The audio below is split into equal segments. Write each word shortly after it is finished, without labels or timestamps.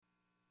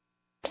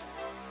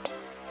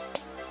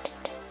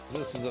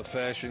This is a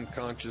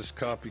fashion-conscious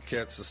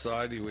copycat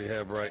society we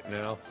have right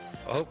now.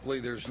 Hopefully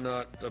there's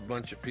not a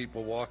bunch of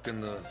people walking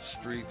the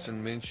streets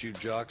in Minshew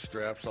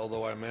jockstraps,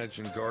 although I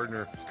imagine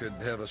Gardner could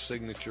have a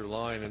signature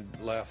line and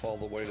laugh all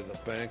the way to the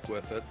bank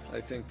with it. I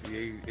think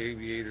the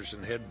aviators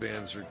and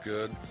headbands are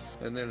good.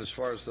 And then as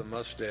far as the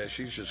mustache,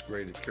 he's just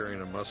great at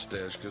carrying a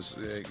mustache because,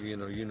 you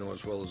know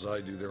as well as I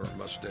do, there are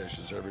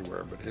mustaches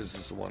everywhere, but his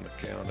is the one that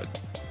counted.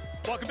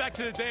 Welcome back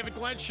to the David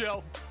Glenn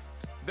Show.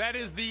 That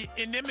is the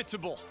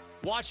inimitable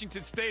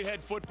Washington State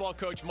head football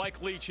coach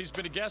Mike Leach. He's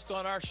been a guest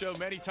on our show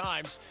many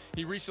times.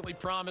 He recently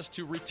promised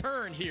to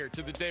return here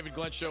to the David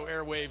Glenn Show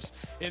airwaves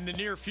in the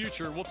near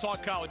future. We'll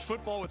talk college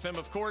football with him,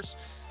 of course,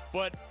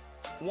 but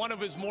one of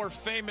his more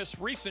famous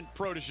recent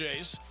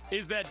proteges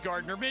is that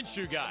Gardner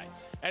Minshew guy.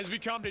 As we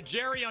come to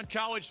Jerry on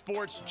college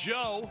sports,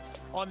 Joe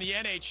on the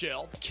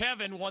NHL,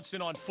 Kevin wants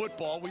in on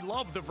football. We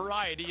love the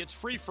variety. It's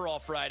Free for All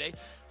Friday.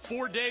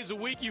 4 days a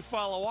week you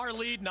follow our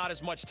lead. Not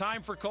as much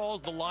time for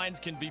calls. The lines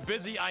can be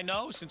busy, I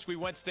know, since we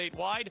went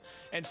statewide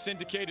and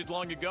syndicated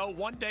long ago.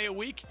 1 day a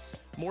week,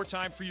 more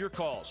time for your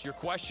calls, your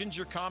questions,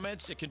 your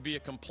comments. It can be a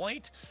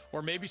complaint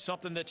or maybe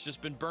something that's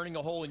just been burning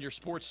a hole in your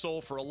sports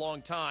soul for a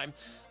long time.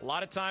 A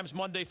lot of times,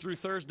 Monday through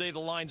Thursday, the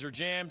lines are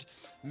jammed.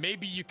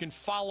 Maybe you can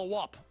follow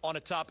up on a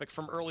topic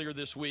from earlier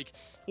this week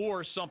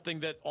or something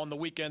that on the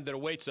weekend that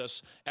awaits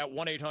us at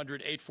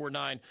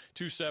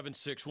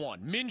 1-800-849-2761.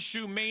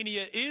 Minshew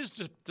Mania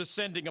is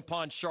descending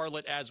upon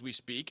Charlotte as we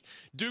speak.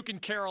 Duke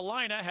and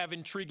Carolina have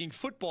intriguing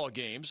football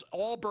games.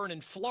 Auburn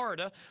and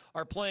Florida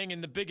are playing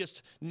in the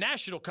biggest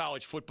national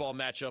college football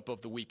matchup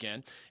of the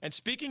weekend. And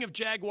speaking of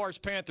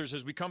Jaguars-Panthers,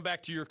 as we come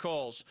back to your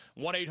calls,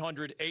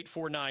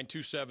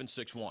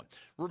 1-800-849-2761.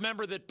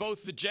 Remember that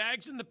both the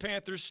Jags and the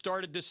Panthers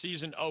started this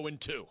season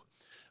 0-2.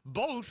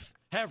 Both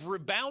have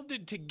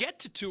rebounded to get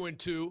to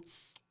 2-2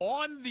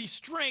 on the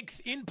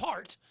strength, in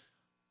part,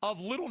 of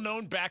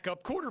little-known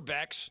backup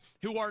quarterbacks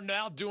who are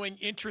now doing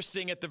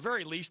interesting, at the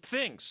very least,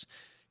 things.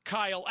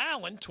 Kyle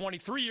Allen,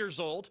 23 years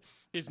old,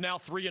 is now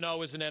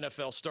 3-0 as an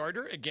NFL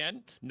starter.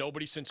 Again,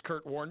 nobody since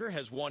Kurt Warner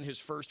has won his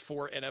first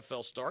 4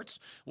 NFL starts.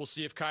 We'll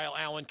see if Kyle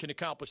Allen can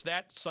accomplish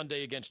that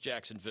Sunday against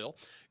Jacksonville.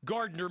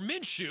 Gardner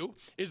Minshew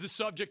is the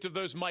subject of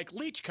those Mike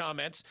Leach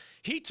comments.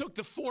 He took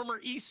the former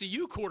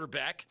ECU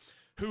quarterback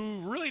who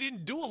really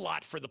didn't do a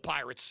lot for the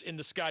Pirates in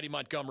the Scotty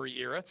Montgomery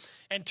era,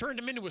 and turned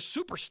him into a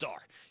superstar.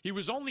 He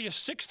was only a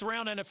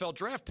 6th-round NFL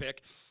draft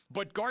pick,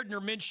 but Gardner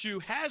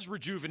Minshew has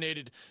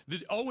rejuvenated the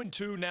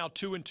 0-2, now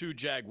 2-2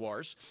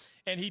 Jaguars,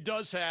 and he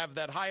does have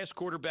that highest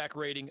quarterback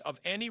rating of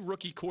any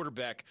rookie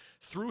quarterback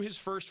through his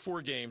first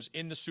 4 games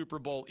in the Super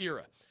Bowl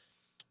era.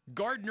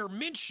 Gardner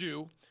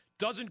Minshew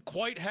doesn't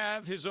quite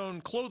have his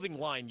own clothing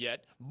line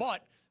yet,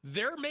 but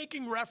they're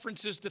making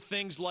references to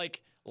things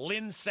like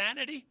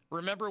Linsanity.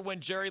 Remember when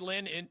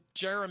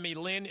Jeremy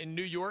Lin in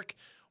New York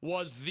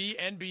was the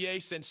NBA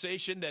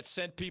sensation that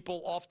sent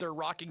people off their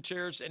rocking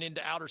chairs and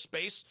into outer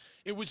space?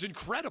 It was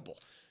incredible.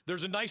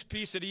 There's a nice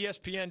piece at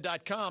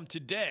ESPN.com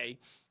today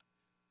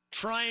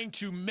trying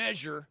to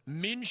measure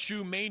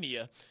Minshew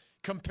Mania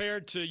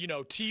compared to,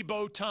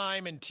 Tebow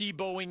time and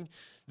Tebowing.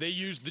 They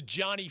used the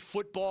Johnny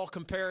football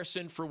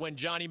comparison for when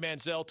Johnny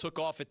Manziel took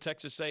off at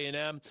Texas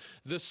A&M.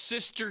 The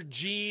Sister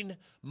Jean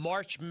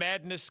March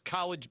Madness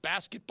college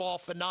basketball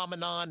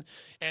phenomenon.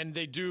 And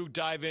they do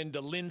dive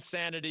into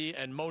Linsanity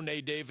and Monet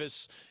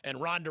Davis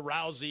and Ronda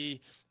Rousey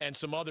and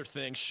some other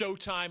things.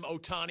 Showtime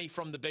Ohtani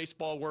from the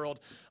baseball world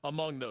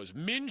among those.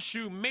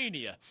 Minshew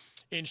Mania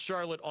in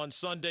Charlotte on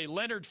Sunday.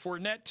 Leonard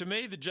Fournette, to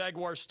me, the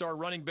Jaguars' star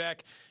running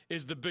back,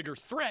 is the bigger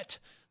threat,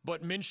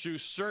 but Minshew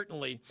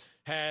certainly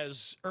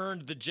has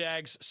earned the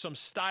Jags some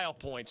style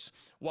points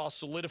while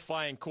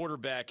solidifying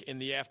quarterback in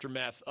the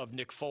aftermath of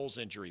Nick Foles'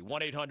 injury.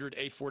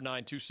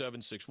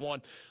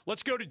 1-800-849-2761.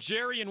 Let's go to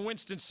Jerry in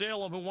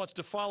Winston-Salem, who wants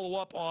to follow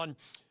up on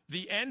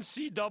the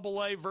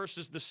NCAA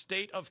versus the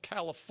state of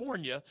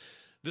California.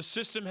 The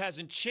system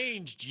hasn't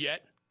changed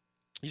yet.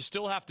 You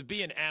still have to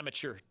be an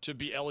amateur to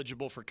be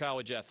eligible for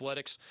college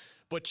athletics.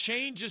 But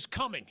change is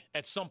coming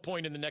at some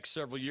point in the next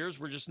several years.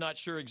 We're just not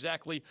sure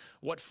exactly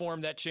what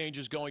form that change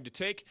is going to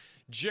take.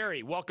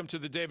 Jerry, welcome to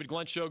the David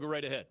Glenn Show. Go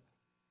right ahead.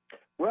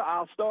 Well,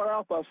 I'll start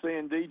off by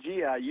saying,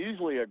 DG, I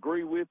usually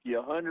agree with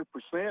you 100%,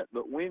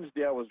 but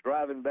Wednesday I was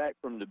driving back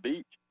from the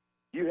beach.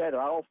 You had an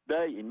off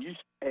day, and you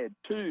had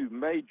 2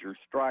 major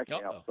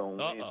strikeouts on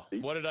Wednesday.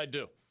 What did I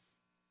do?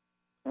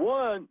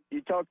 One,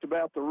 you talked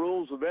about the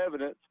rules of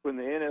evidence when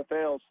the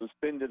NFL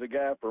suspended a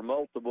guy for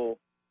multiple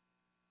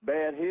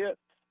bad hits.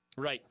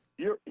 Right.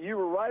 You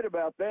were right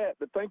about that,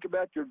 but think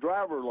about your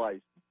driver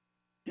license.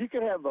 You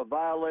could have a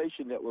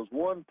violation that was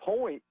 1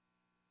 point,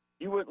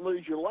 you wouldn't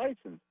lose your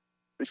license.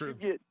 But True.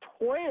 You get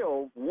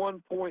 12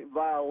 one-point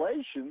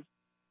violations,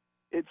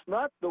 it's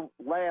not the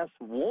last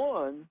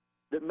one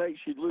that makes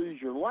you lose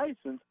your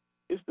license.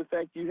 It's the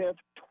fact you have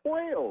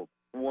 12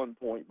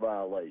 one-point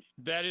violations.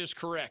 That is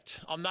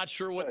correct. I'm not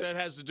sure what that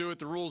has to do with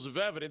the rules of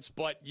evidence,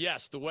 but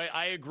yes, the way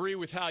I agree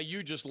with how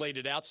you just laid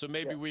it out, so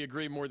maybe we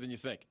agree more than you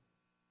think.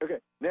 Okay.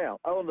 Now,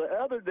 on the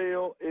other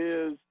deal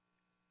is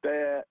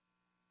that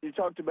you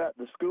talked about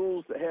the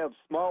schools that have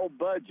small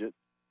budgets.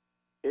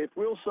 If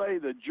we'll say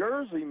the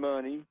jersey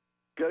money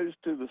goes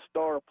to the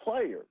star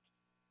players,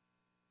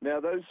 now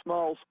those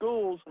small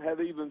schools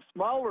have even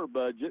smaller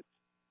budgets.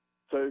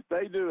 So if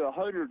they do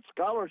 100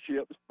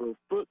 scholarships for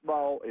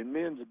football and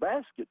men's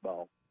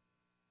basketball,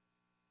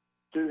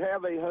 to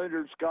have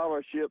 100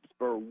 scholarships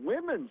for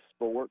women's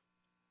sports,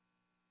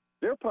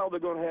 they're probably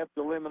going to have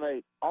to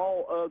eliminate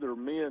all other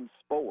men's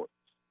sports.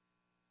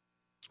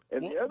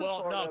 And the other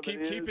part of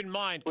it is,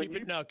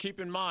 keep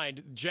in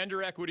mind,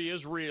 gender equity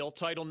is real.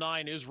 Title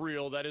IX is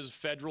real. That is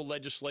federal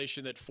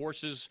legislation that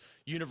forces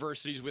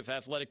universities with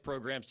athletic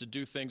programs to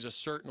do things a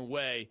certain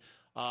way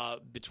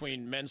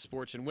between men's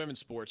sports and women's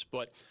sports.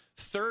 But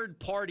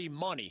third-party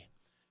money,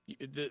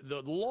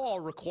 the law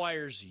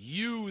requires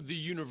you, the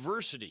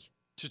university,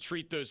 to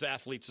treat those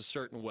athletes a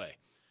certain way.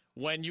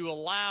 When you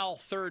allow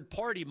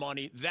third-party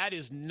money, that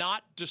is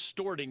not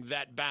distorting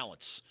that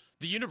balance.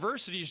 The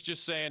university is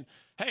just saying,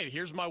 hey,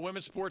 here's my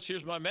women's sports,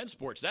 here's my men's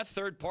sports. That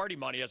third-party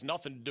money has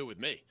nothing to do with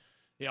me.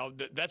 You know,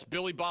 that's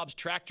Billy Bob's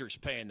Tractors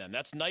paying them.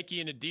 That's Nike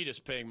and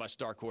Adidas paying my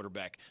star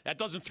quarterback. That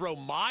doesn't throw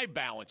my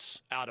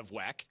balance out of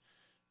whack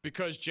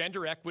because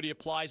gender equity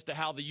applies to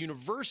how the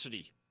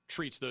university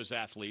treats those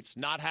athletes,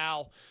 not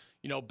how,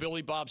 you know,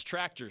 Billy Bob's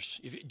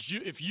Tractors.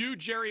 If you,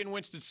 Jerry, and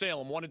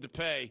Winston-Salem wanted to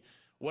pay,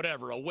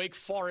 whatever, a Wake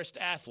Forest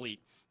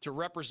athlete to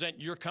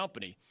represent your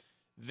company,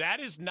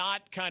 that is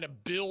not kind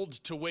of billed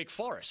to Wake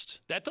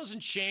Forest. That doesn't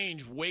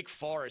change Wake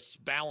Forest's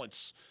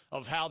balance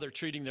of how they're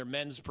treating their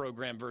men's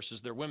program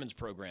versus their women's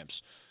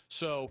programs.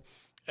 So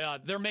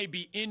there may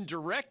be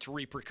indirect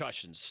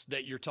repercussions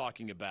that you're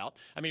talking about.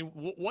 I mean,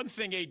 one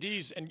thing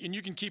ADs, and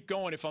you can keep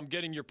going if I'm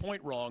getting your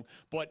point wrong,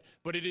 but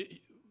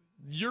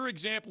your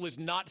example is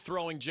not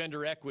throwing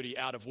gender equity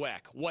out of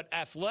whack. What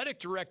athletic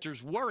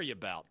directors worry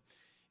about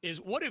is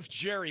what if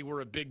Jerry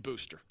were a big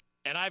booster?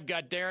 And I've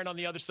got Darren on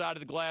the other side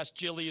of the glass.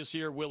 Jilly is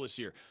here. Will is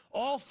here.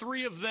 All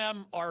three of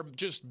them are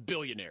just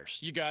billionaires.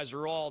 You guys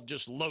are all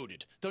just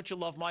loaded. Don't you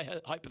love my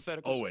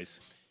hypotheticals?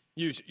 Always.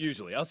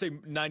 Usually. I'll say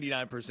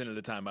 99% of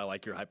the time I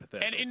like your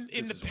hypotheticals.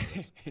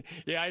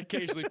 And yeah, I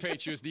occasionally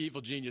paint you as the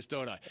evil genius,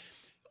 don't I?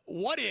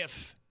 What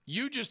if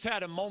you just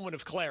had a moment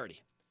of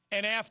clarity?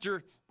 And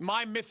after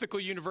my mythical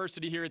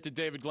university here at the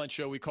David Glenn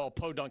Show, we call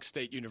Podunk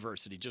State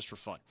University, just for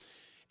fun.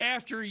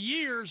 After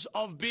years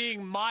of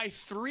being my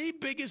three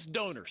biggest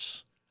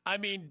donors, I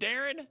mean,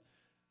 Darren,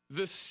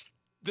 the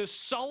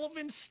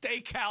Sullivan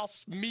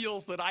Steakhouse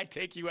meals that I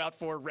take you out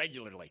for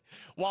regularly,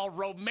 while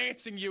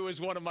romancing you as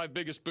one of my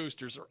biggest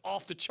boosters, are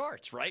off the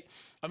charts, right?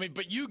 I mean,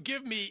 but you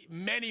give me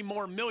many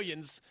more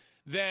millions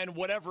than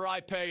whatever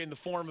I pay in the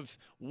form of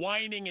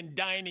whining and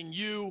dining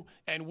you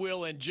and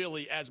Will and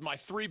Jilly as my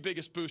three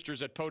biggest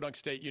boosters at Podunk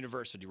State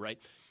University, right?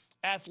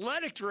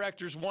 Athletic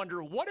directors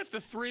wonder, what if the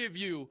three of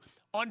you,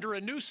 under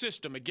a new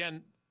system,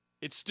 again,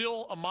 it's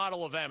still a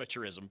model of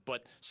amateurism,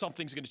 but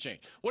something's going to change.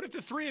 What if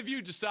the three of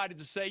you decided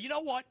to say, you know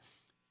what?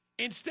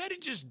 Instead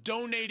of just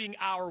donating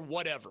our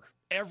whatever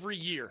every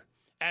year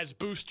as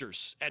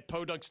boosters at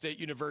Podunk State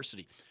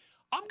University,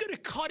 I'm going to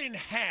cut in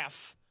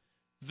half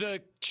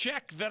the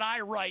check that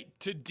I write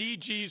to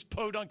DG's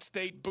Podunk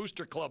State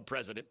Booster Club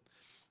president,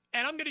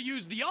 and I'm going to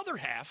use the other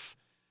half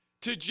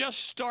to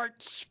just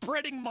start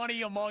spreading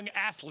money among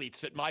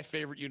athletes at my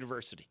favorite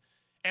university.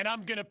 And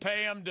I'm going to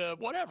pay them to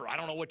whatever. I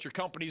don't know what your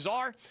companies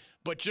are,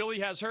 but Jilly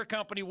has her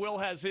company, Will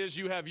has his,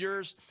 you have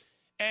yours.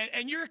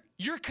 And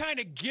you're kind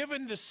of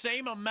given the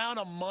same amount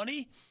of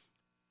money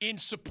in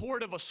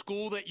support of a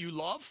school that you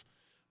love,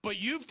 but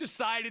you've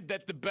decided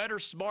that the better,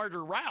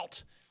 smarter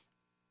route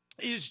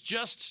is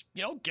just,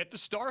 you know, get the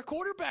star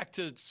quarterback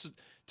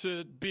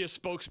to be a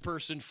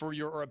spokesperson for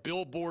your, or a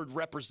billboard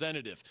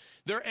representative.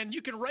 And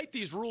you can write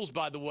these rules,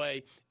 by the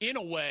way, in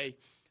a way,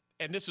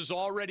 and this is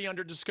already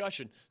under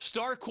discussion,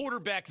 star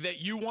quarterback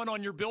that you want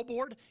on your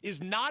billboard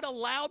is not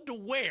allowed to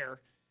wear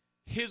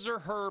his or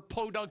her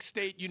Podunk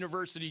State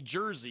University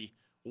jersey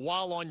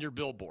while on your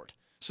billboard.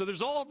 So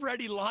there's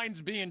already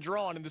lines being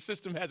drawn, and the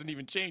system hasn't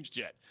even changed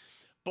yet.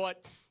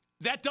 But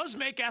that does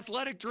make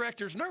athletic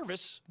directors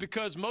nervous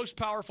because most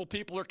powerful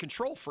people are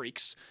control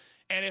freaks.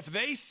 And if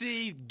they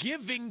see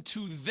giving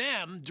to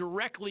them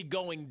directly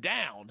going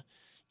down,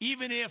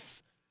 even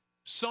if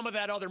some of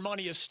that other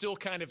money is still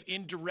kind of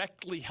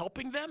indirectly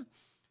helping them,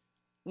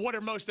 what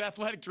are most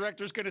athletic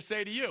directors going to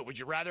say to you? Would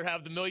you rather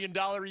have the $1 million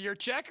a year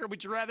check, or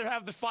would you rather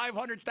have the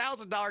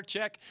 $500,000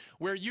 check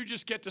where you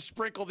just get to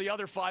sprinkle the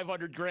other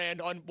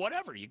 $500,000 on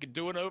whatever? You could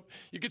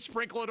you could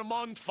sprinkle it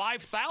among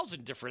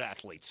 5,000 different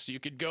athletes. You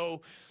could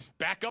go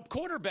backup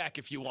quarterback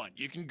if you want.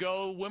 You can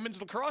go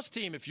women's lacrosse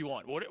team if you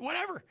want.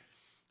 Whatever.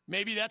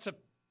 Maybe that's a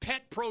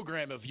pet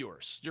program of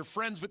yours. You're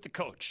friends with the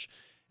coach,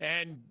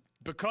 and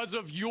because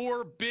of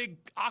your big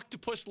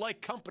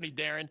octopus-like company,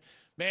 Darren,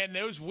 man,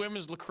 those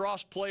women's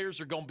lacrosse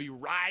players are going to be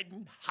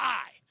riding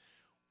high.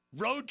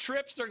 Road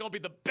trips, they're going to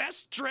be the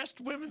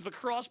best-dressed women's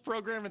lacrosse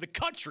program in the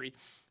country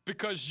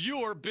because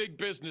your big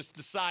business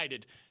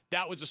decided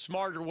that was a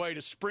smarter way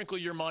to sprinkle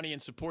your money in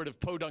support of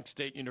Podunk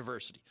State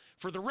University.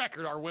 For the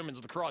record, our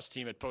women's lacrosse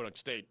team at Podunk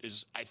State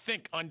is, I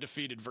think,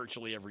 undefeated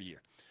virtually every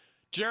year.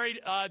 Jerry,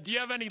 do you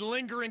have any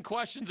lingering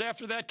questions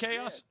after that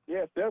chaos?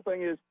 Yes. The other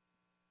thing is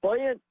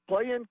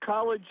playing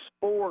college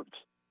sports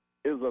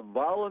is a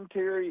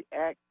voluntary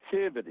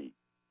activity.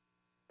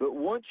 But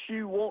once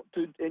you want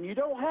to, and you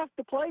don't have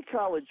to play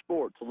college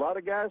sports. A lot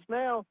of guys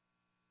now,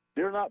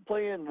 they're not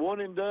playing one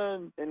and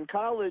done in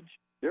college.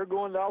 They're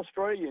going to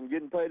Australia and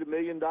getting paid $1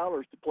 million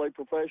to play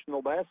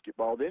professional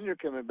basketball. Then they're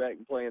coming back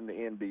and playing the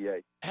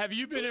NBA. Have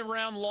you been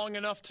around long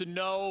enough to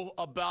know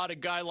about a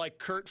guy like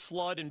Curt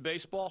Flood in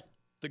baseball?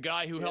 The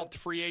guy who helped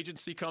free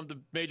agency come to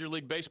Major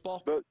League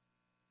Baseball? But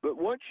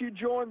once you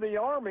join the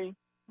Army,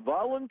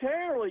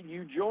 voluntarily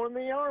you join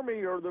the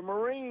Army or the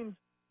Marines.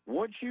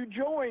 Once you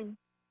join,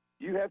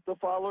 you have to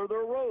follow their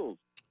rules.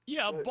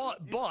 Yeah,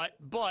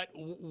 but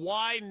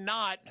why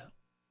not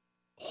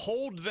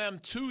hold them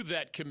to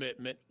that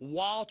commitment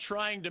while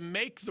trying to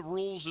make the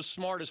rules as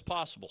smart as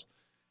possible?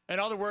 In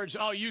other words,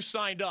 you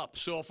signed up,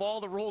 so if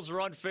all the rules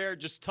are unfair,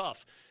 just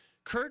tough.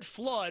 Curt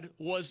Flood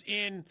was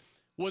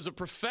a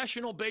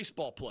professional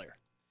baseball player.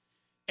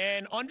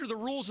 And under the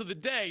rules of the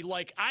day,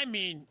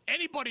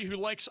 anybody who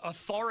likes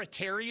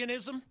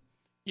authoritarianism,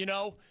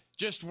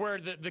 just where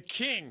the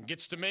king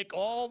gets to make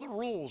all the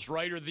rules,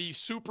 right, or the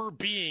super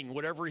being,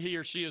 whatever he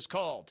or she is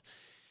called.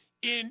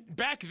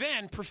 Back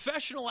then,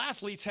 professional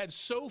athletes had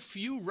so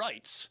few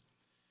rights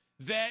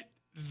that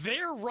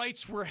their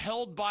rights were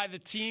held by the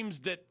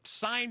teams that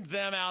signed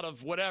them out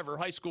of whatever,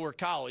 high school or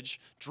college,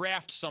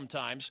 draft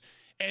sometimes,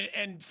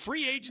 and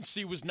free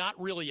agency was not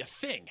really a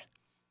thing.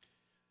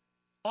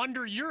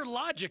 Under your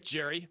logic,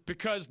 Jerry,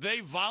 because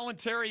they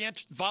voluntarily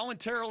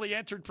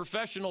entered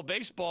professional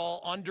baseball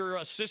under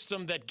a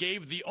system that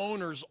gave the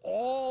owners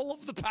all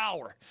of the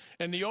power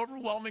and the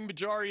overwhelming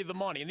majority of the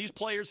money, and these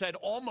players had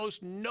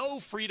almost no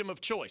freedom of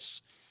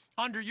choice.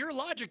 Under your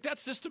logic, that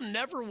system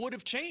never would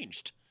have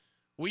changed.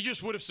 We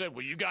just would have said,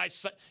 well, you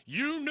guys,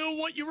 you knew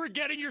what you were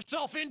getting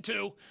yourself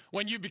into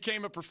when you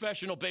became a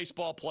professional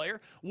baseball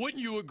player.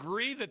 Wouldn't you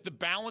agree that the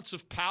balance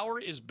of power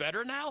is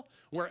better now,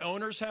 where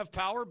owners have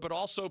power, but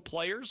also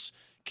players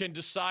can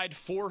decide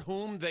for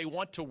whom they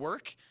want to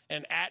work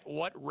and at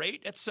what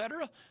rate, et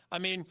cetera? I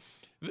mean,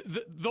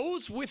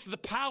 those with the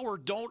power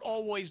don't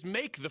always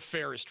make the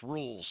fairest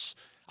rules.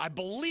 I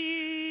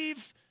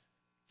believe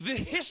the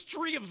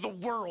history of the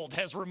world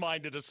has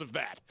reminded us of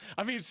that.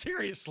 I mean,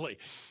 seriously,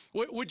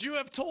 would you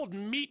have told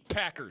meat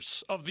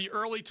packers of the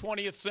early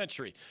 20th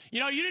century,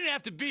 you didn't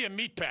have to be a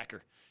meat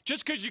packer.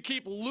 Just because you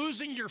keep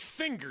losing your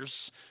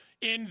fingers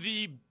in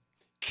the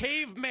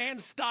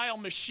caveman-style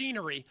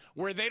machinery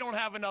where they don't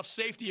have enough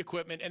safety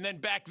equipment, and then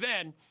back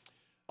then,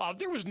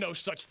 there was no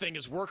such thing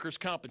as workers'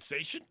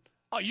 compensation.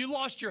 Oh, you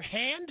lost your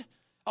hand?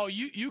 Oh,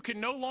 you can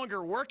no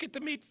longer work at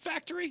the meat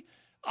factory?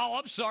 Oh,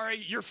 I'm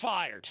sorry, you're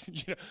fired.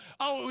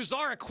 Oh, it was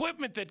our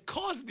equipment that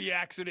caused the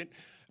accident.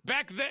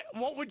 Back then,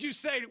 what would you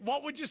say?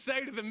 What would you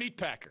say to the meat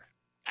packer?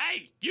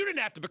 Hey, you didn't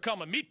have to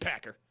become a meat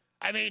packer.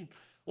 I mean,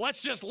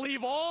 let's just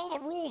leave all the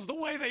rules the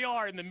way they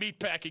are in the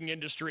meatpacking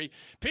industry.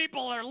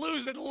 People are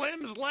losing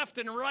limbs left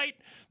and right.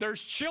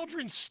 There's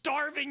children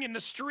starving in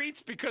the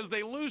streets because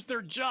they lose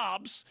their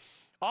jobs.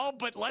 Oh,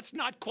 but let's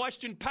not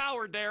question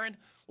power, Darren.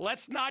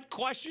 Let's not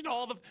question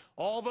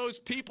all those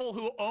people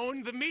who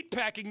own the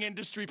meatpacking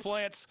industry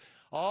plants.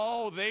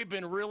 Oh, they've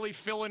been really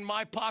filling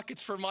my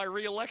pockets for my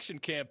reelection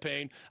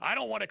campaign. I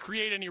don't want to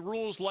create any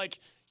rules like,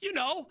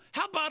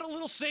 how about a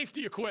little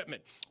safety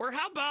equipment? Or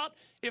how about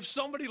if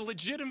somebody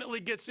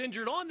legitimately gets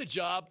injured on the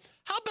job,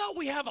 how about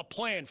we have a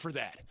plan for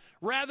that?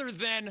 Rather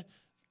than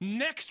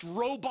next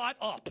robot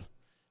up,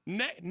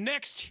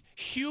 next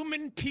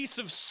human piece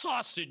of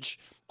sausage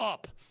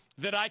up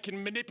that I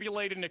can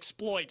manipulate and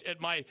exploit at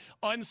my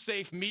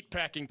unsafe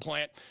meatpacking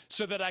plant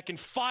so that I can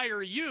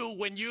fire you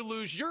when you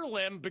lose your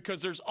limb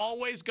because there's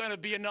always going to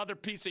be another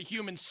piece of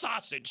human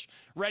sausage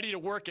ready to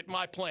work at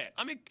my plant.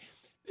 I mean,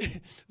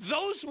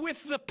 those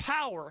with the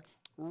power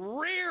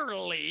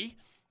rarely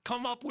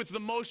come up with the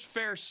most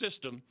fair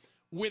system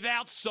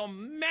without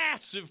some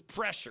massive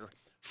pressure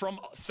from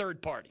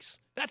third parties.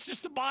 That's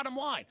just the bottom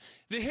line.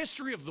 The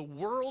history of the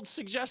world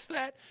suggests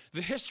that.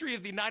 The history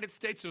of the United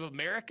States of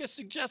America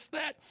suggests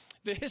that.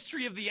 The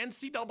history of the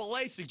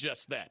NCAA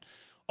suggests that.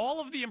 All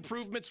of the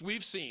improvements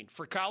we've seen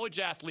for college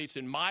athletes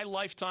in my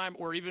lifetime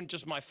or even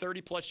just my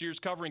 30-plus years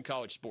covering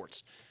college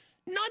sports,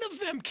 none of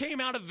them came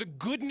out of the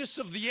goodness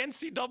of the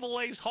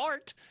NCAA's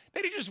heart.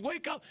 They didn't just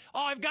wake up,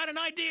 I've got an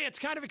idea. It's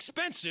kind of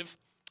expensive,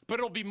 but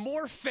it'll be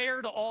more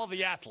fair to all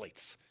the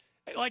athletes.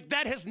 Like,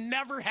 that has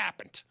never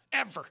happened,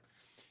 ever.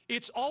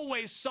 It's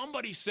always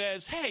somebody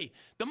says, hey,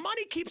 the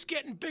money keeps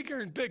getting bigger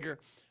and bigger,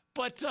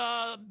 but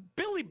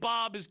Billy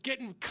Bob is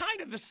getting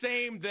kind of the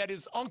same that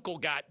his uncle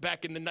got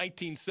back in the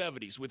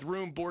 1970s with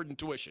room, board, and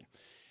tuition.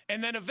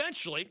 And then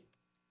eventually,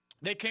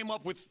 they came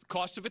up with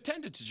cost of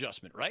attendance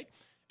adjustment, right?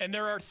 And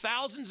there are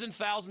thousands and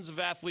thousands of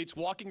athletes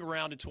walking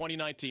around in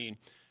 2019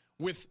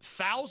 with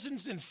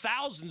thousands and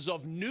thousands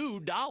of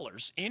new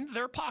dollars in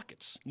their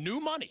pockets,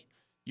 new money.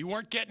 You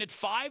weren't getting it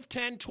 5,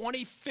 10,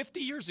 20, 50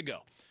 years ago.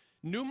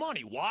 New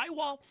money. Why?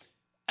 Well,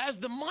 as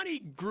the money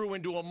grew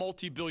into a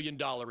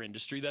multi-billion-dollar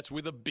industry, that's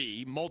with a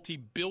B,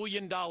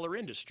 multi-billion-dollar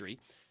industry,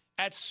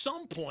 at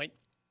some point,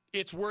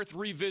 it's worth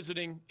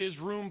revisiting, is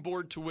room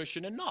board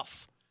tuition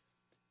enough?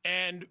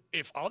 And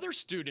if other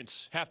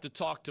students have to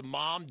talk to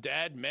mom,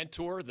 dad,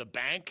 mentor, the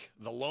bank,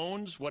 the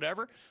loans,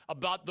 whatever,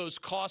 about those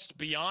costs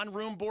beyond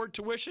room board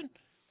tuition,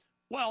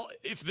 well,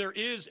 if there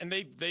is, and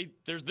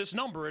there's this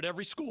number at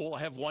every school.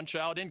 I have one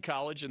child in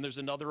college, and there's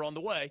another on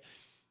the way.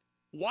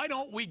 Why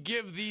don't we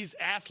give these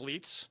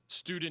athletes,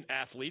 student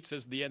athletes,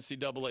 as the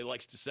NCAA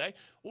likes to say,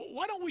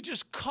 why don't we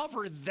just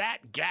cover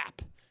that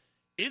gap?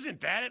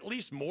 Isn't that at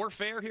least more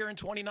fair here in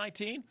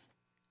 2019?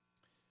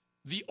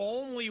 The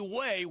only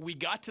way we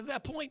got to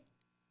that point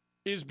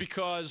is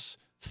because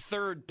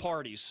third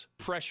parties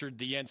pressured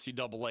the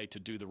NCAA to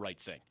do the right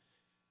thing.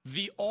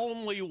 The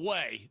only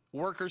way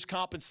workers'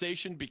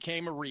 compensation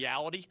became a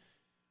reality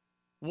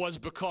was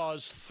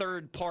because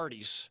third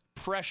parties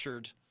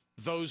pressured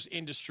those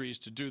industries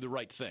to do the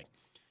right thing.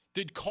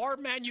 Did car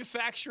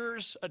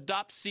manufacturers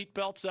adopt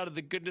seatbelts out of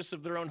the goodness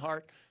of their own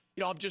heart?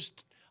 You know, I'm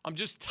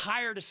just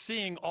tired of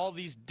seeing all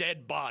these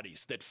dead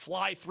bodies that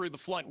fly through the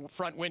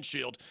front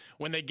windshield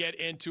when they get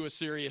into a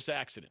serious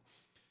accident.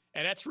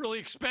 And that's really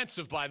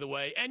expensive, by the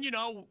way. And, you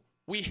know,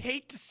 we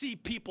hate to see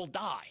people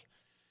die.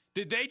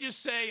 Did they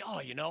just say,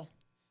 oh, you know,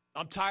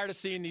 I'm tired of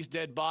seeing these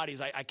dead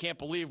bodies. I can't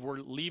believe we're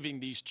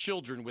leaving these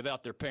children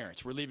without their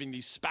parents. We're leaving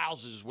these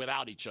spouses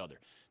without each other.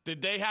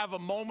 Did they have a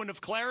moment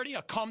of clarity,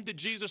 a come to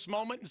Jesus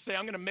moment, and say,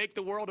 I'm going to make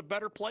the world a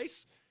better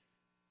place?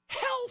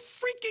 Hell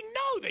freaking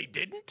no, they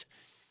didn't.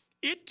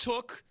 It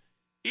took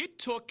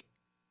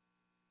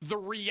the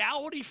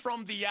reality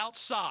from the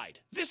outside.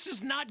 This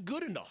is not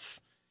good enough.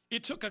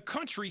 It took a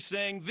country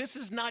saying this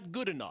is not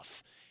good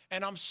enough.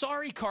 And I'm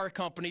sorry, car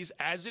companies,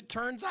 as it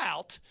turns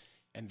out,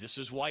 and this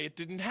is why it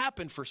didn't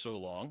happen for so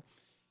long,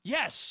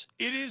 yes,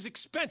 it is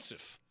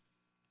expensive.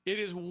 It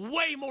is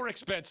way more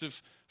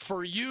expensive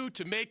for you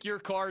to make your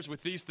cars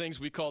with these things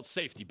we call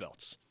safety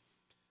belts.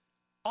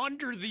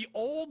 Under the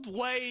old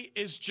way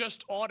is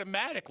just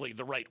automatically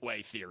the right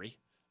way theory.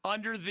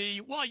 Under the,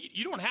 well,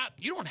 you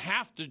don't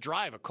have to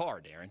drive a car,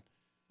 Darren.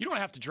 You don't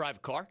have to drive a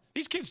car.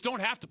 These kids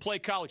don't have to play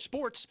college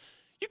sports.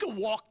 You can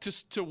walk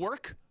to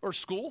work or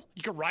school.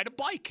 You can ride a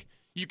bike.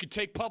 You can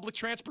take public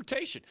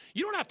transportation.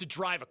 You don't have to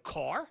drive a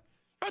car. You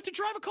don't have to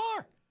drive a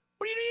car.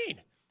 What do you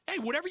mean? Hey,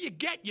 whatever you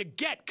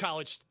get,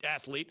 college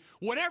athlete.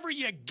 Whatever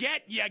you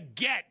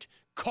get,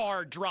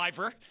 car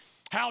driver.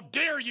 How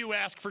dare you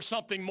ask for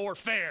something more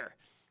fair?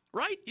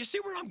 Right? You see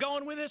where I'm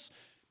going with this?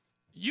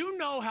 You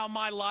know how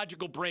my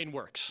logical brain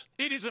works.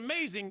 It is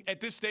amazing at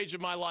this stage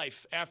of my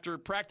life, after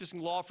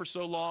practicing law for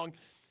so long,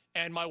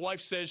 and my wife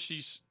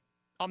says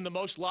I'm the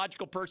most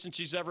logical person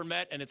she's ever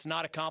met, and it's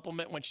not a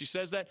compliment when she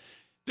says that.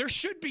 There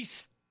should be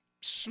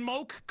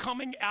smoke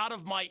coming out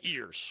of my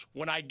ears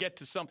when I get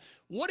to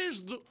what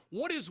is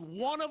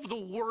one of the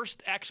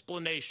worst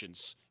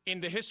explanations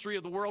in the history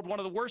of the world? One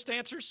of the worst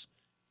answers?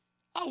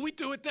 Oh, we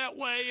do it that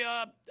way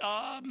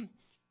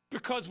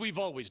because we've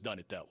always done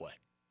it that way.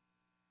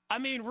 I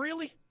mean,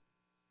 really?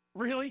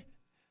 Really?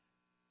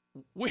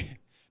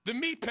 The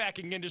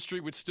meatpacking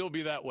industry would still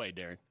be that way,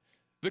 Darren.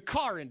 The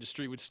car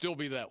industry would still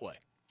be that way.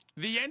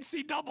 The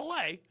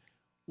NCAA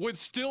would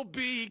still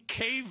be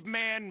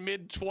caveman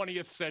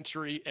mid-20th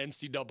century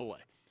NCAA.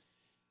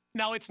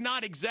 Now, it's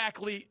not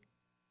exactly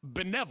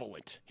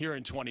benevolent here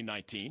in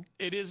 2019.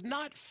 It is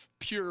not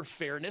pure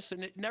fairness,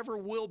 and it never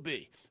will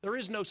be. There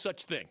is no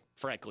such thing,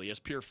 frankly,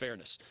 as pure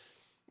fairness.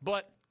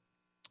 But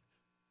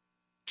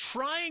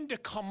trying to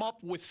come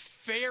up with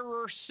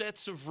fairer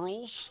sets of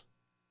rules,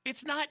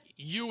 it's not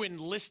you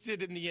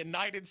enlisted in the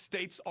United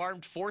States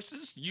Armed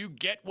Forces, you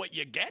get what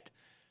you get.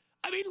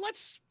 I mean,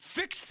 let's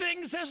fix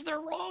things as they're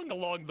wrong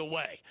along the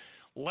way.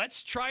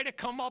 Let's try to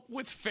come up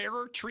with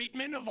fairer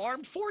treatment of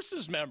armed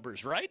forces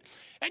members, right?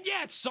 And yeah,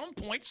 at some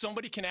point,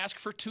 somebody can ask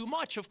for too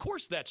much. Of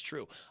course that's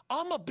true.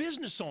 I'm a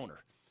business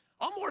owner.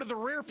 I'm one of the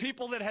rare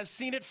people that has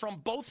seen it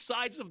from both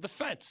sides of the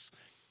fence.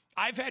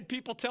 I've had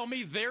people tell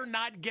me they're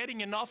not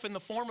getting enough in the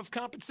form of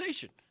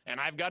compensation, and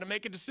I've got to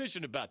make a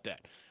decision about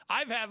that.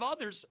 I've had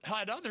others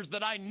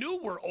that I knew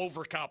were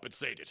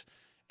overcompensated,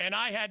 and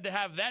I had to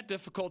have that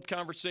difficult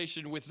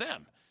conversation with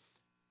them.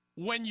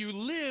 When you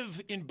live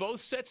in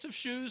both sets of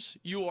shoes,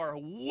 you are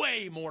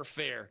way more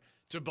fair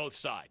to both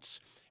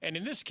sides. And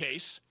in this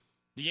case,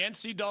 the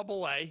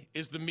NCAA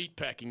is the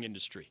meatpacking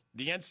industry.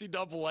 The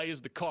NCAA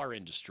is the car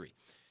industry.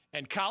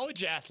 And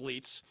college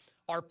athletes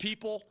are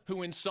people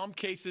who in some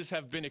cases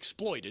have been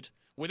exploited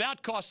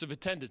without cost of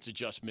attendance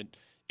adjustment.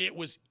 It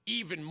was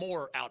even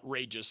more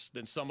outrageous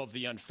than some of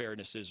the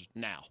unfairness is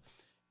now.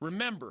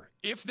 Remember,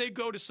 if they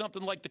go to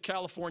something like the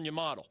California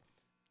model,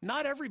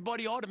 not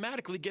everybody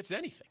automatically gets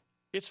anything.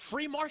 It's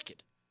free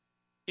market.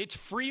 It's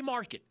free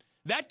market.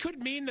 That could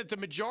mean that the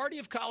majority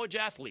of college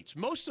athletes,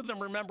 most of them,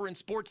 remember, in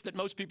sports that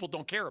most people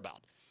don't care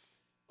about,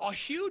 a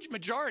huge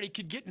majority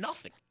could get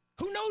nothing.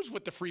 Who knows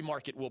what the free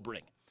market will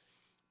bring?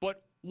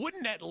 But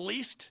wouldn't at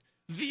least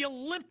the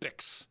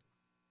Olympics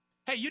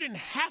Hey, you didn't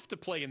have to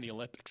play in the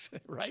Olympics,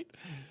 right?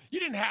 You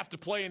didn't have to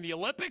play in the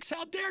Olympics.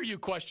 How dare you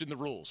question the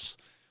rules?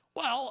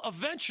 Well,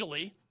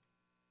 eventually,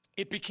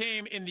 it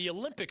became in the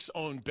Olympics'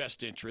 own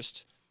best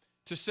interest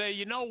to say,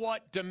 you know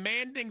what,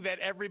 demanding that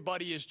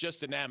everybody is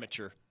just an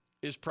amateur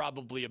is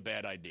probably a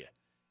bad idea.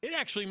 It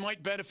actually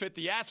might benefit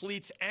the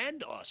athletes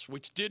and us,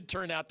 which did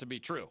turn out to be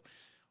true.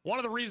 One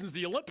of the reasons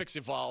the Olympics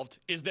evolved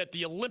is that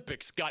the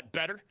Olympics got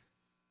better.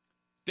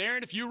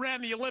 Darren, if you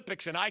ran the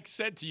Olympics and I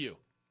said to you,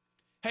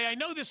 hey, I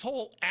know this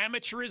whole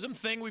amateurism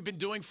thing we've been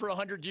doing for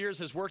 100 years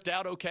has worked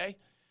out okay,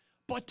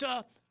 but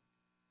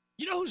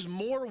you know who's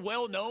more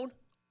well-known?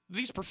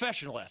 These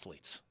professional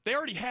athletes. They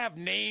already have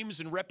names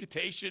and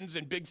reputations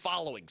and big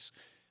followings.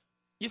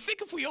 You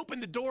think if we open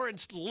the door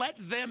and let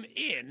them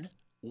in,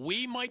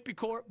 we might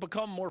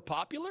become more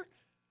popular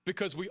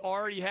because we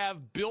already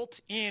have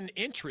built-in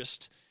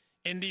interest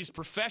in these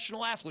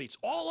professional athletes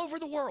all over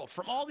the world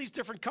from all these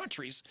different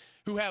countries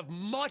who have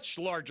much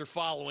larger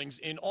followings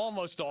in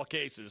almost all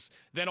cases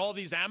than all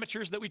these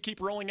amateurs that we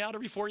keep rolling out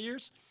every 4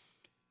 years?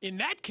 In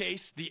that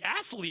case, the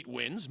athlete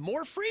wins,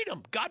 more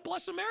freedom. God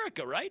bless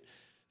America, right?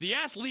 The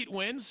athlete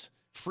wins,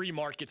 free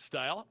market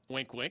style,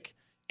 wink, wink,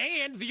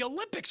 and the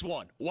Olympics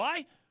won.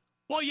 Why?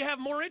 Well, you have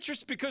more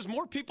interest because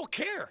more people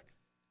care,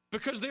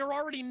 because they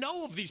already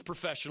know of these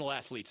professional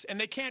athletes, and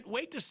they can't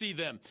wait to see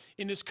them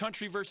in this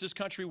country versus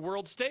country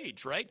world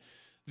stage, right?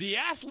 The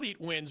athlete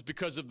wins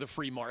because of the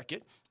free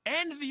market,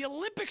 and the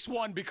Olympics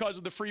won because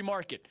of the free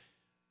market.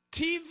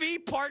 TV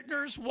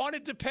partners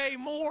wanted to pay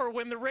more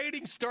when the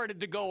ratings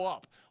started to go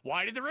up.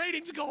 Why did the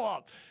ratings go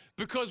up?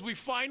 Because we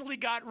finally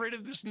got rid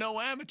of this no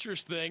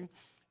amateurs thing,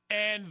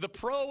 and the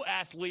pro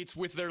athletes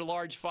with their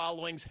large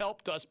followings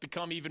helped us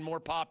become even more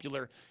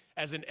popular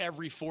as an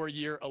every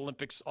 4-year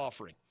Olympics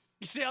offering.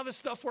 You see how this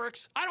stuff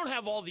works? I don't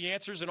have all the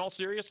answers in all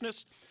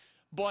seriousness,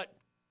 but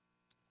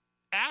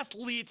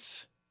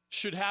athletes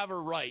should have a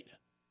right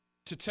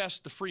to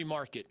test the free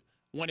market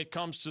when it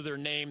comes to their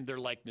name, their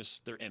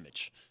likeness, their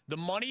image. The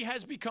money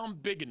has become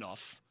big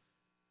enough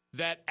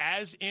that,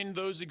 as in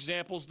those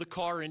examples, the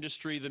car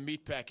industry, the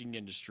meatpacking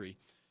industry,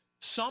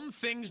 some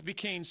things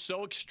became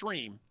so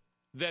extreme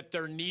that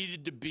there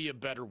needed to be a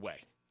better way.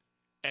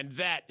 And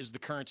that is the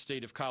current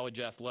state of college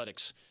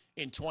athletics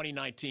in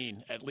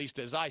 2019, at least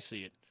as I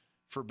see it,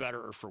 for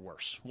better or for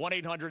worse.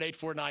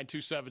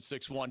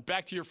 1-800-849-2761.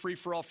 Back to your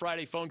Free-for-All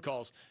Friday phone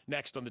calls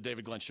next on The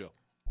David Glenn Show.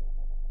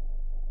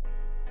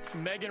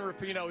 Megan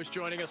Rapinoe is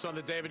joining us on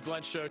the David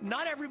Glenn Show.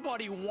 Not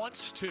everybody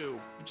wants to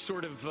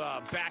sort of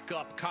back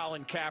up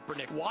Colin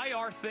Kaepernick. Why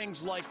are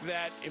things like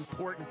that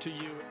important to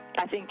you?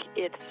 I think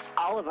it's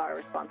all of our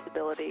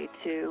responsibility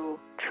to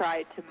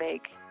try to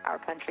make our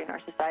country and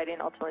our society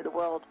and ultimately the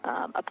world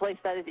a place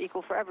that is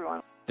equal for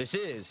everyone. This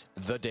is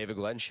The David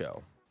Glenn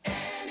Show.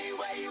 Any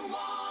way you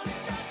want it,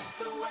 that's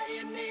the way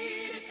you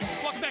need it.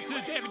 Welcome back to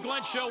the David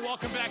Glenn Show.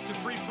 Welcome back to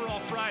Free for All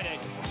Friday.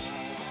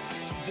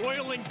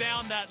 Boiling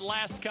down that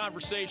last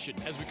conversation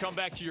as we come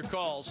back to your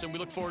calls, and we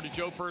look forward to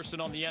Joe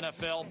Person on the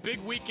NFL. Big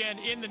weekend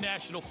in the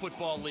National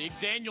Football League.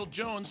 Daniel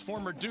Jones,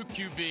 former Duke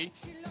QB,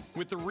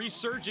 with the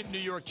resurgent New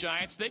York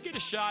Giants. They get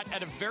a shot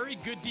at a very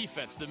good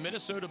defense, the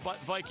Minnesota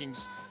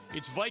Vikings.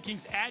 It's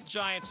Vikings at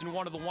Giants in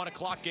one of the 1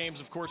 o'clock games.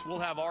 Of course, we'll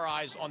have our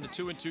eyes on the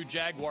 2-2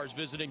 Jaguars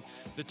visiting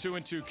the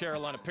 2-2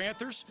 Carolina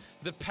Panthers.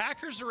 The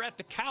Packers are at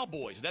the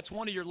Cowboys. That's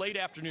one of your late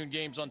afternoon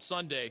games on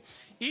Sunday.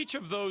 Each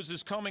of those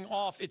is coming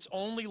off its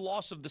only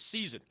loss of the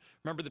season.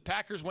 Remember, the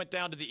Packers went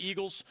down to the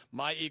Eagles,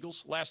 my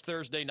Eagles, last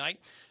Thursday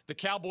night. The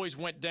Cowboys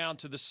went down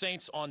to the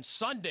Saints on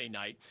Sunday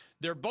night.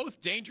 They're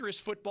both dangerous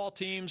football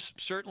teams,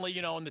 certainly,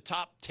 in the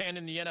top 10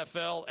 in the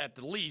NFL at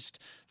the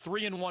least.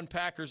 3-1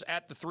 Packers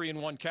at the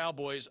 3-1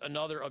 Cowboys,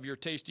 another of your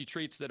tasty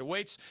treats that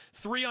awaits.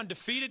 3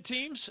 undefeated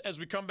teams as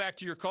we come back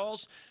to your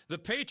calls. The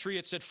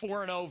Patriots at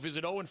 4-0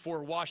 visit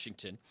 0-4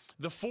 Washington.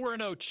 The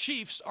 4-0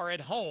 Chiefs are at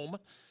home,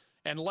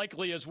 and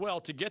likely as well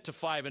to get to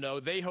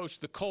 5-0. They host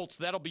the Colts.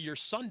 That'll be your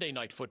Sunday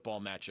night football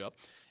matchup.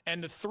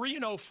 And the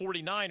 3-0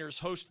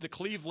 49ers host the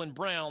Cleveland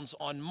Browns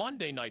on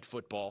Monday night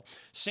football.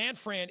 San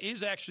Fran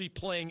is actually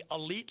playing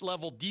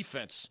elite-level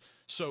defense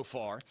so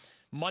far.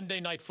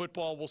 Monday night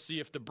football, we'll see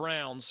if the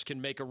Browns can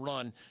make a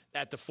run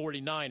at the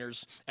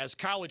 49ers, as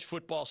college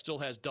football still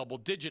has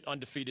double-digit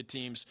undefeated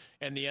teams,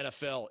 and the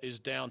NFL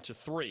is down to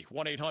 3.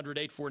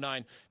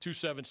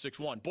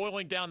 1-800-849-2761.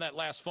 Boiling down that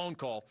last phone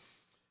call,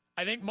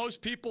 I think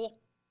most people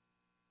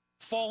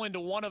fall into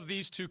one of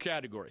these two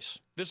categories.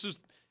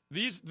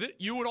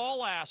 You would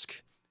all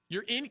ask,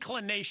 your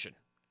inclination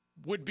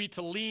would be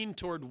to lean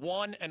toward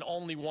one and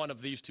only one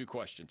of these two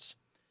questions.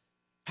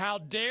 How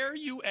dare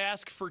you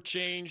ask for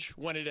change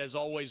when it has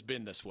always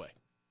been this way?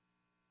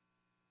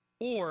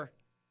 Or,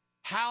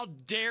 how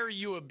dare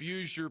you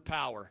abuse your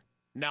power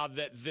now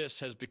that this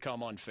has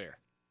become unfair?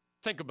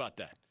 Think about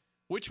that.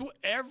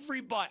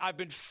 I've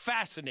been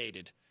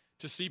fascinated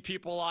to see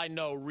people I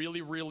know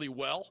really, really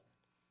well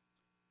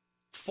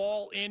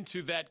fall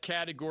into that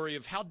category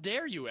of how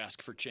dare you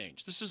ask for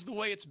change? This is the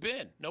way it's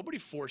been. Nobody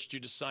forced you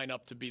to sign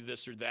up to be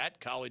this or that,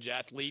 college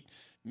athlete,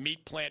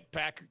 meat plant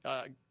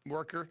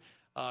worker.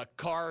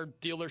 car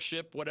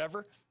dealership,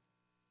 whatever.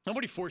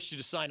 Nobody forced you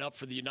to sign up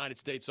for the United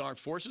States Armed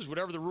Forces.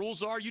 Whatever the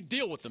rules are, you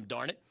deal with them,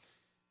 darn it.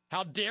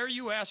 How dare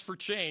you ask for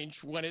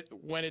change when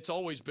it's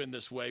always been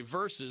this way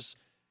versus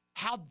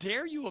how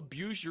dare you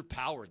abuse your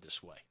power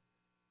this way?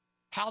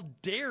 How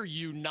dare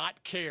you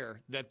not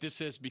care that this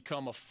has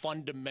become a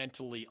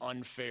fundamentally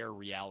unfair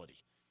reality?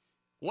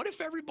 What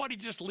if everybody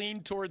just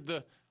leaned toward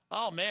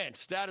oh man,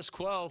 status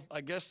quo,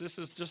 I guess this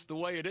is just the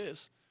way it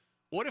is?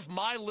 What if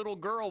my little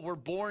girl were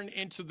born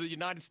into the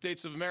United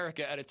States of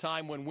America at a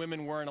time when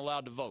women weren't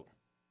allowed to vote?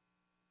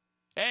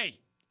 Hey,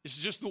 this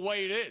is just the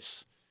way it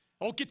is.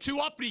 Don't get too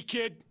uppity,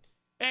 kid.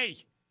 Hey,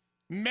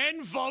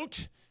 men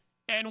vote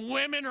and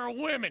women are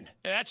women.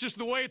 And that's just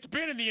the way it's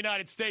been in the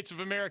United States of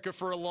America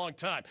for a long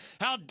time.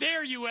 How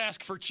dare you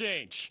ask for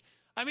change?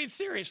 I mean,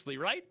 seriously,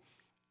 right?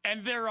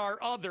 And there are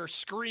other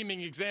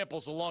screaming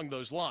examples along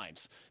those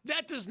lines.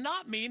 That does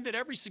not mean that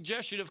every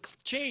suggestion of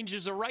change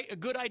is a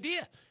good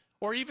idea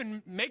or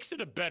even makes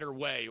it a better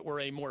way or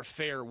a more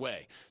fair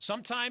way.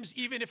 Sometimes,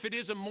 even if it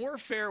is a more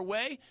fair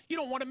way, you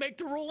don't want to make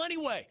the rule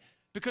anyway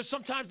because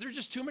sometimes there are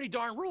just too many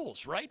darn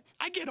rules, right?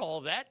 I get all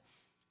of that.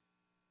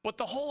 But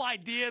the whole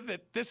idea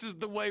that this is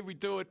the way we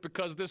do it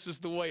because this is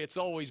the way it's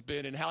always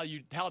been and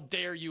how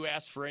dare you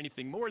ask for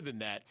anything more than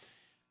that,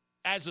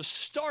 as a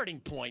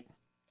starting point,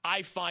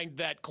 I find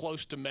that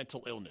close to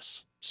mental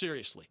illness,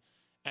 seriously.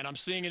 And I'm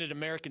seeing it in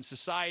American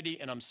society,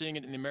 and I'm seeing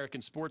it in the American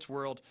sports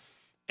world,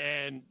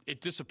 and it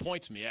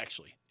disappoints me,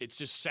 actually. It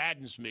just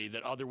saddens me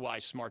that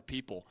otherwise smart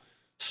people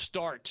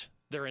start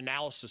their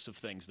analysis of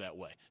things that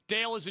way.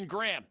 Dale is in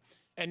Graham,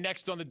 and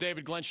next on the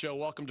David Glenn Show,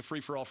 welcome to Free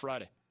for All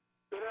Friday.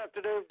 Good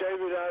afternoon,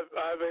 David.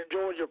 I've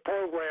enjoyed your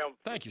program.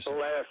 Thank you, sir. The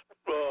last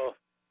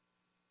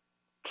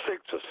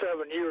 6 or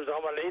 7 years.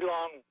 I'm an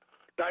Elon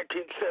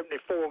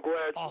 1974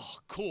 grad. Oh,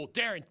 cool.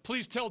 Darren,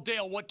 please tell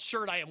Dale what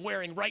shirt I am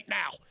wearing right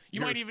now.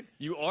 You're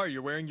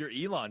wearing your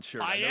Elon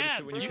shirt. I noticed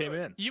am. it when you came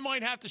in. You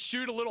might have to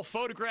shoot a little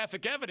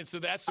photographic evidence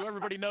of that so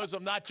everybody knows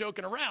I'm not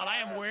joking around. I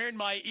am wearing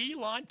my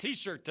Elon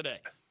T-shirt today.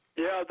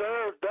 Yeah,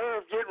 they're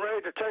getting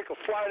ready to take a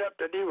flight up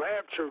to New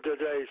Hampshire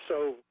today,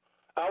 so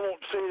I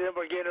won't see them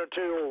again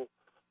until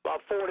my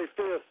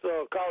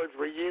 45th college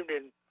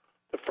reunion,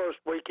 the first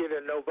weekend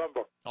in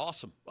November.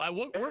 Awesome.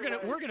 We're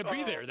gonna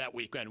be there that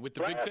weekend with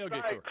the big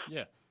tailgate tour.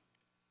 Yeah.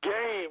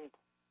 Game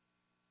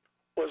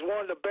was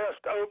one of the best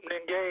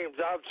opening games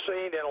I've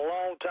seen in a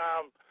long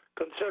time.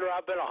 Consider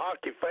I've been a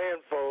hockey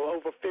fan for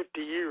over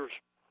 50 years.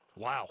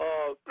 Wow.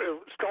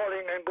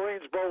 Starting in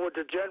Greensboro with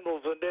the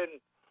Generals, and then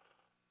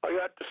I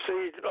got to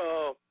see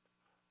the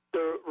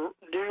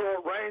New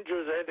York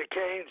Rangers and the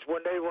Canes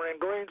when they were in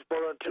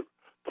Greensboro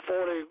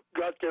before they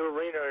got their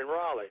arena in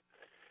Raleigh.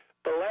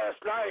 But last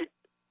night,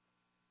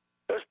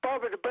 it's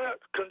probably the best,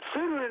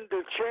 considering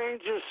the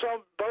changes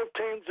both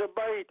teams have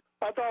made.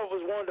 I thought it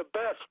was one of the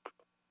best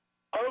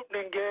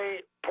opening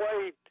games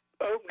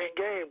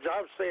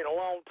I've seen in a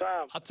long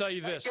time. I'll tell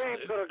you this. The game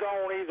could have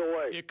gone either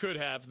way. It could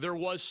have. There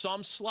was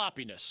some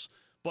sloppiness.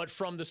 But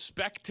from the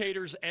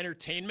spectator's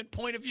entertainment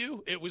point of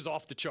view, it was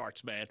off the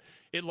charts, man.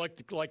 It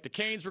looked like the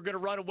Canes were going to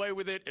run away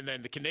with it, and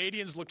then the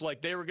Canadians looked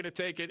like they were going to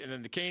take it, and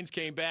then the Canes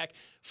came back.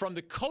 From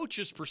the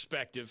coach's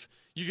perspective,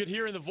 you could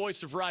hear in the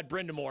voice of Rod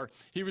Brindamore,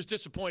 he was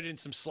disappointed in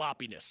some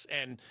sloppiness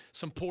and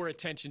some poor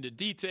attention to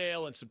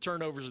detail and some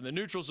turnovers in the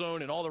neutral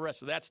zone and all the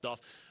rest of that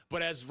stuff.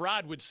 But as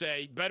Rod would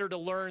say, better to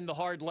learn the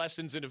hard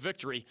lessons in a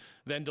victory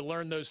than to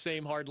learn those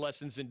same hard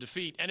lessons in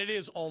defeat. And it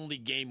is only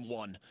game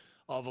one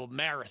of a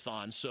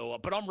marathon. So,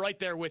 but I'm right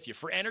there with you.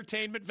 For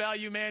entertainment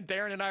value, man,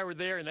 Darren and I were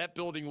there, and that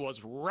building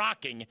was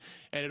rocking,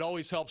 and it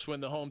always helps when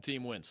the home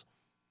team wins.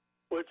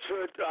 Which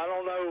I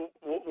don't know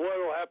what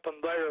will happen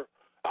there.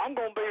 I'm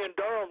going to be in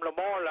Durham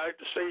tomorrow night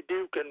to see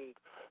Duke and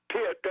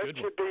Pitt. That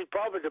should be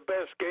probably the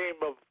best game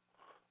of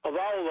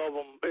all of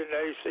them in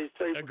the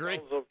ACC. Agree.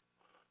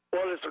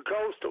 It's a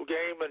coastal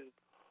game, and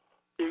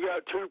you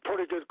got two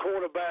pretty good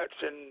quarterbacks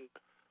in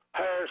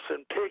Harris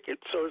and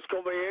Pickett, so it's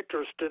going to be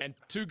interesting. And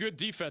two good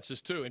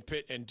defenses, too, in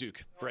Pitt and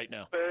Duke right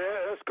now.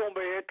 Yeah, it's going to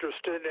be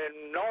interesting.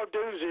 And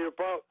Narduzzi,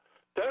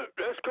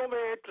 that's going to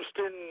be an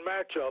interesting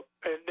matchup.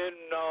 And then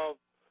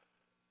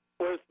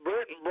with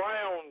Britton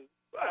Brown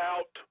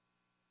out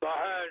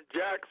behind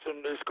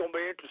Jackson, it's going to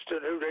be interesting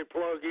who they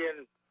plug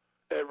in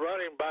at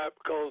running back,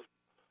 because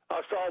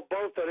I saw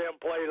both of them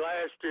play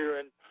last year,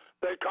 and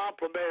they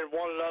complemented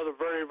one another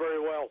very, very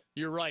well.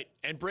 You're right.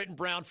 And Britton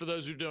Brown, for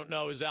those who don't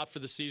know, is out for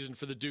the season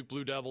for the Duke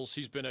Blue Devils.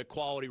 He's been a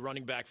quality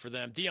running back for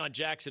them. Deion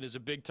Jackson is a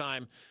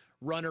big-time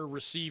runner,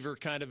 receiver,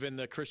 kind of in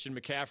the Christian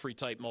McCaffrey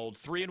type mold.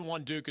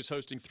 3-1 Duke is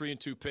hosting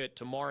 3-2 Pitt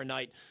tomorrow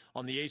night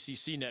on the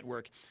ACC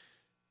network.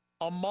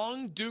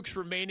 Among Duke's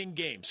remaining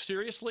games,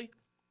 seriously,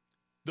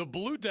 the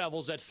Blue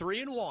Devils at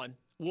 3-1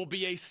 will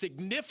be a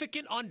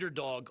significant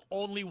underdog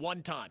only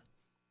one time.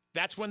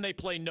 That's when they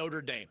play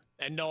Notre Dame.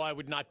 And no, I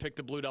would not pick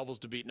the Blue Devils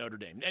to beat Notre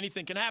Dame.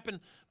 Anything can happen,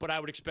 but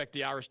I would expect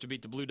the Irish to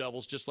beat the Blue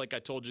Devils, just like I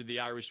told you the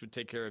Irish would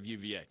take care of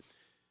UVA.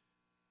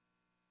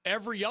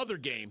 Every other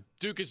game,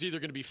 Duke is either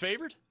going to be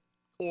favored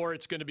or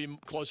it's going to be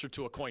closer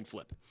to a coin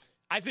flip.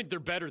 I think they're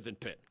better than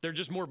Pitt. They're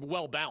just more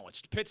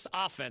well-balanced. Pitt's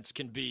offense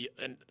can be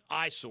an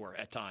eyesore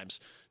at times.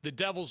 The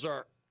Devils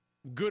are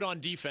good on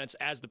defense,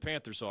 as the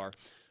Panthers are,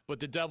 but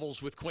the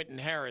Devils with Quentin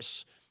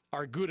Harris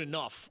are good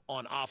enough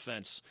on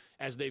offense,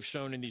 as they've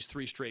shown in these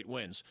 3 straight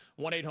wins.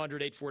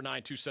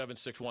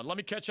 1-800-849-2761. Let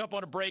me catch up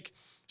on a break.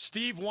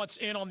 Steve wants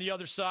in on the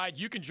other side.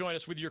 You can join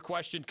us with your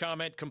question,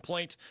 comment,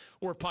 complaint,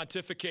 or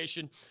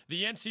pontification.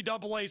 The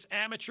NCAA's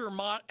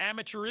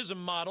amateurism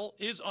model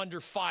is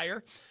under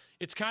fire.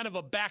 It's kind of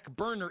a back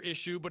burner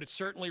issue, but it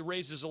certainly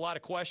raises a lot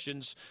of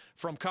questions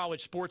from college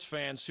sports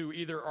fans who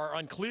either are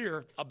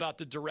unclear about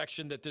the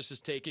direction that this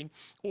is taking,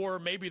 or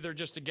maybe they're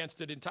just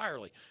against it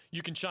entirely.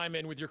 You can chime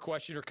in with your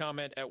question or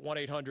comment at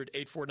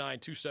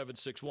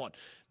 1-800-849-2761.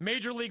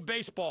 Major League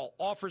Baseball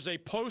offers a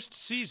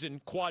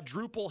postseason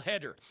quadruple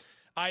header.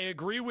 I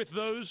agree with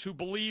those who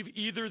believe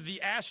either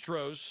the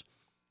Astros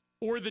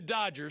or the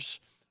Dodgers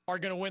are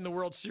going to win the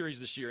World Series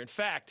this year. In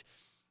fact,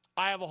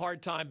 I have a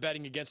hard time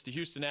betting against the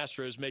Houston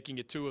Astros making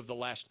it 2 of the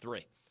last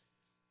 3.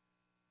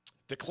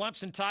 The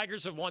Clemson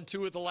Tigers have won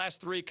 2 of the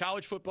last 3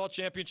 college football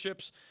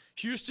championships.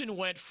 Houston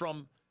went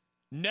from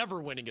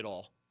never winning it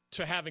all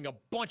to having a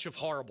bunch of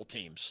horrible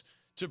teams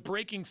to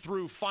breaking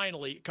through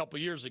finally a couple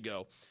years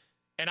ago.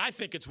 And I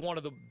think it's one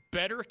of the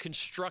better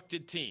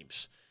constructed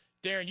teams.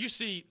 Darren, you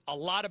see a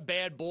lot of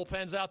bad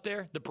bullpens out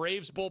there. The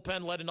Braves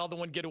bullpen let another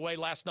one get away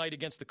last night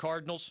against the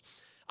Cardinals.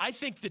 I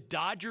think the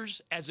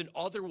Dodgers, as an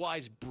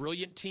otherwise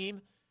brilliant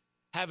team,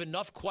 have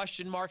enough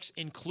question marks,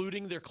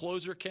 including their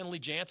closer,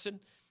 Kenley Jansen,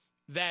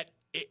 that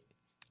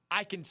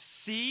I can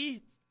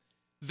see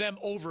them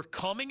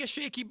overcoming a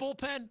shaky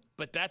bullpen,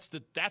 but that's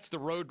the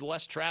road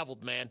less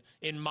traveled, man.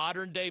 In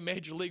modern-day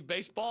Major League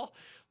Baseball,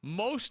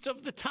 most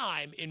of the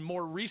time in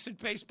more recent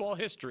baseball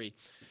history,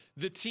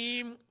 the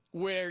team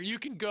where you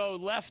can go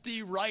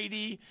lefty,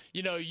 righty,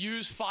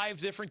 use 5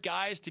 different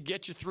guys to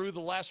get you through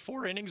the last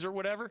 4 innings or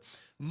whatever,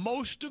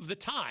 most of the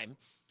time,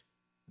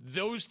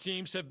 those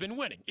teams have been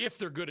winning, if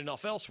they're good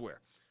enough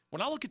elsewhere.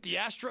 When I look at the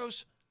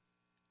Astros,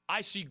 I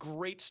see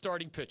great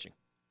starting pitching.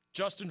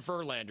 Justin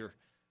Verlander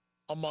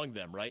among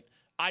them, right?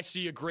 I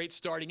see a great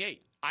starting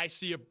 8. I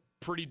see a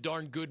pretty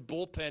darn good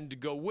bullpen to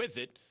go with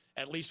it,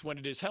 at least when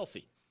it is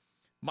healthy.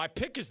 My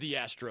pick is the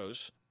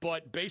Astros,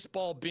 but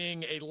baseball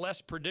being a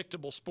less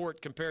predictable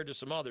sport compared to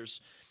some others,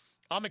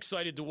 I'm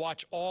excited to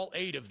watch all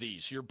 8 of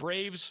these. Your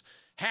Braves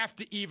have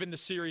to even the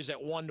series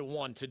at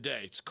 1-1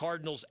 today. It's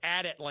Cardinals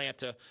at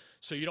Atlanta,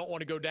 so you don't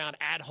want to go down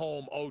at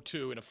home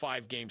 0-2 in a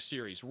 5-game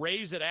series.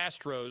 Rays at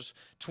Astros,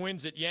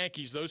 Twins at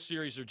Yankees, those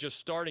series are just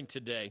starting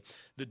today.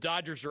 The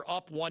Dodgers are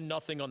up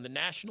 1-0 on the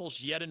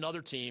Nationals, yet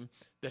another team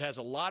that has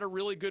a lot of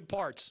really good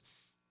parts,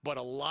 but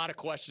a lot of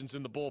questions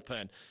in the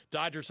bullpen.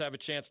 Dodgers have a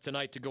chance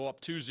tonight to go up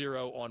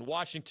 2-0 on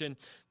Washington.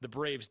 The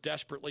Braves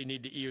desperately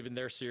need to even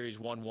their series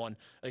 1-1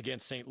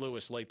 against St.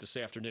 Louis late this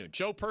afternoon.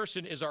 Joe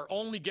Person is our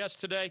only guest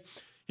today.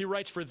 He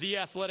writes for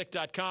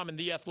TheAthletic.com and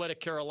The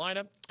Athletic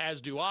Carolina, as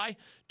do I.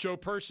 Joe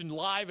Person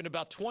live in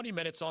about 20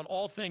 minutes on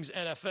all things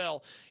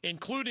NFL,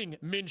 including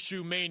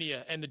Minshew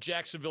Mania and the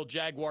Jacksonville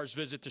Jaguars'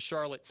 visit to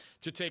Charlotte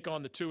to take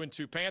on the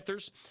 2-2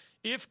 Panthers.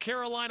 If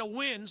Carolina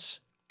wins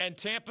and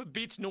Tampa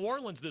beats New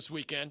Orleans this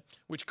weekend,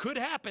 which could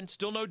happen,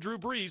 still no Drew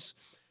Brees,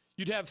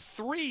 you'd have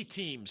 3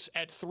 teams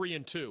at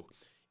 3-2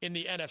 in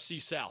the NFC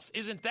South.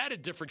 Isn't that a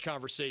different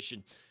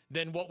conversation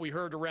than what we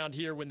heard around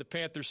here when the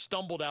Panthers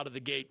stumbled out of the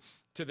gate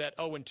to that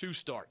 0-2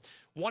 start?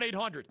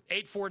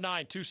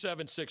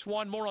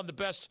 1-800-849-2761. More on the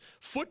best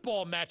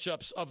football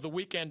matchups of the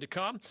weekend to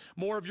come.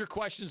 More of your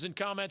questions and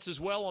comments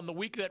as well on the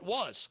week that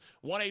was.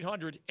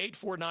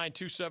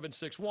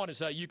 1-800-849-2761 is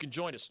how you can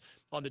join us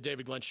on The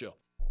David Glenn Show.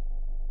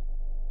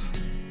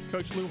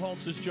 Coach Lou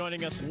Holtz is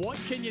joining us. What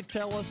can you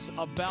tell us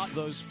about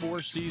those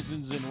 4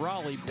 seasons in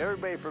Raleigh?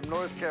 Everybody from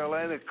North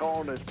Carolina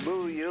calling us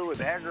Boo U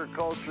and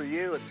Agriculture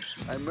U. And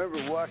I remember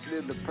walking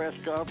in the press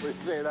conference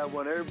saying I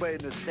want everybody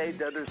in the state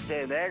to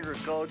understand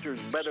agriculture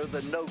is better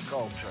than no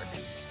culture.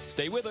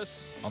 Stay with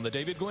us on The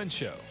David Glenn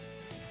Show.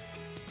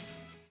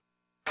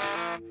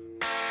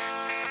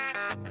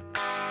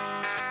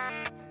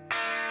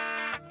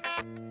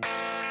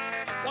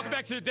 Welcome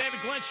back to the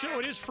David Glenn Show.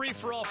 It is Free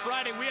for All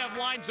Friday. We have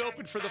lines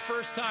open for the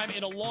first time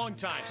in a long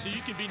time. So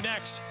you can be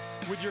next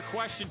with your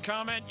question,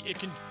 comment. It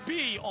can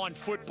be on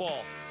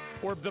football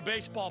or the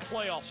baseball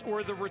playoffs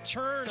or the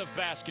return of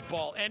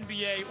basketball,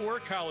 NBA or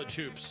college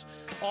hoops.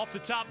 Off the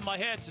top of my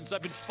head, since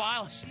I've been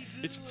filing,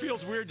 it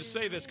feels weird to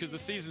say this because the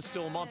season's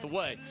still a month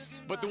away.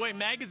 But the way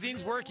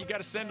magazines work, you got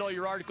to send all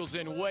your articles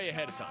in way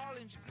ahead of time.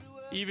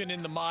 Even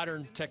in the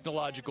modern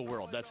technological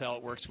world, that's how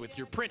it works with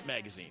your print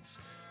magazines.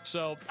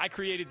 So I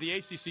created the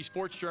ACC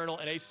Sports Journal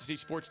and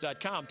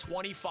ACCSports.com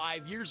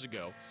 25 years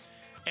ago,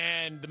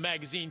 and the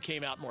magazine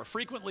came out more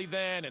frequently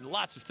then, and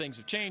lots of things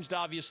have changed,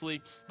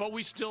 obviously, but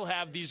we still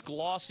have these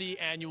glossy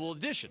annual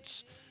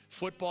editions.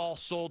 Football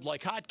sold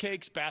like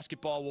hotcakes.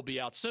 Basketball will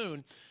be out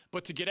soon,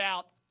 but to get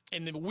out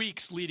in the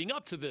weeks leading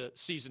up to the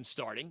season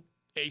starting,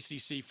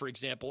 ACC, for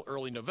example,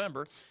 early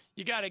November,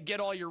 you got to get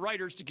all your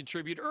writers to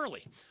contribute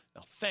early.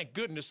 Now, thank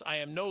goodness I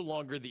am no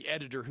longer the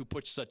editor who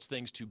puts such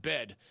things to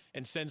bed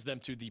and sends them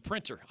to the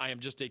printer. I am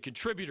just a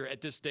contributor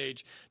at this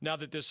stage now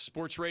that this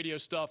sports radio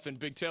stuff and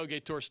Big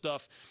Tailgate Tour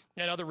stuff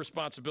and other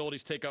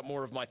responsibilities take up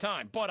more of my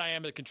time. But I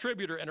am a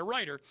contributor and a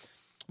writer.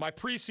 My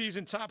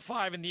preseason top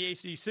 5 in the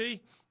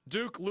ACC,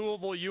 Duke,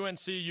 Louisville,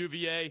 UNC,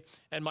 UVA,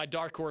 and my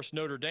dark horse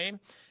Notre Dame.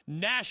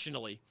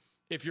 Nationally,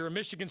 if you're a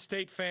Michigan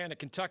State fan, a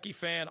Kentucky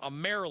fan, a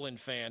Maryland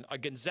fan, a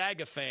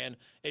Gonzaga fan,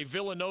 a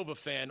Villanova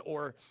fan,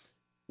 or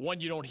one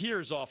you don't hear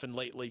as often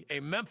lately, a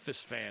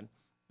Memphis fan,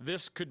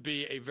 this could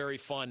be a very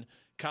fun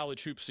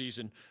college hoop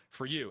season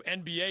for you.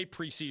 NBA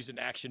preseason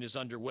action is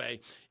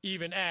underway,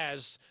 even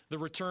as the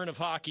return of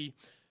hockey,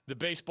 the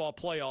baseball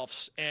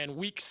playoffs, and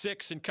Week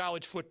 6 in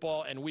college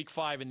football and Week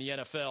 5 in the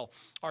NFL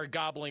are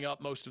gobbling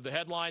up most of the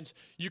headlines.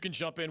 You can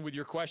jump in with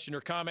your question or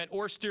comment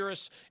or steer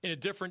us in a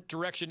different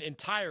direction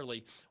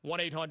entirely,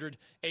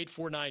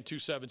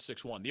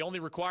 1-800-849-2761. The only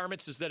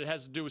requirements is that it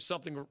has to do with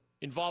something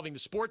involving the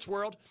sports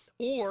world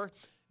or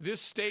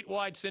this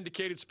statewide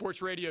syndicated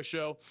sports radio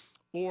show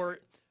or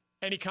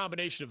any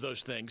combination of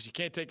those things. You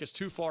can't take us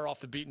too far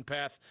off the beaten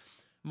path.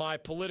 My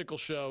political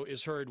show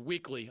is heard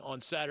weekly on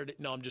Saturday.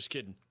 No, I'm just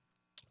kidding.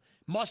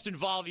 Must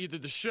involve either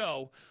the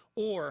show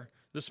or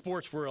the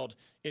sports world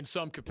in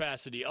some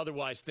capacity.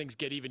 Otherwise, things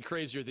get even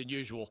crazier than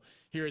usual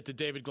here at the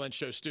David Glenn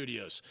Show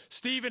studios.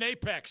 Steve in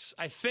Apex,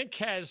 I think,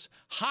 has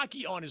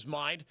hockey on his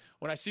mind.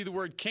 When I see the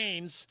word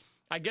Canes,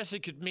 I guess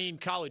it could mean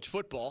college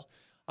football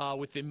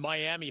with the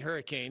Miami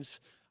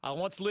Hurricanes. I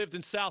once lived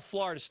in South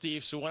Florida,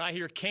 Steve, so when I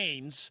hear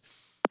Canes,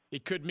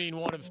 it could mean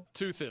one of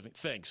two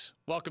things.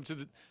 Welcome to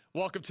the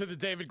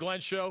David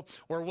Glenn Show,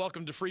 or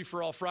welcome to Free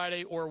for All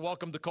Friday, or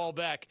welcome to call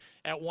back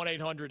at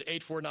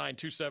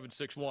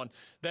 1-800-849-2761.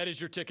 That is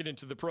your ticket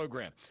into the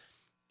program.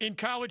 In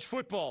college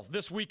football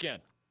this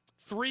weekend,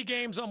 3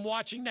 games I'm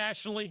watching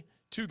nationally,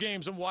 2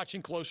 games I'm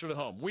watching closer to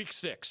home. Week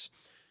 6.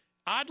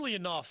 Oddly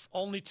enough,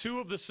 only 2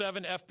 of the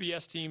 7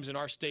 FBS teams in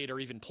our state are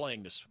even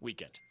playing this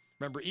weekend.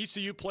 Remember,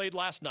 ECU played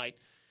last night.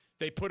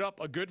 They put up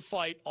a good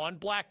fight on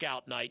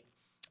blackout night.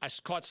 I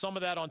caught some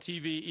of that on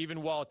TV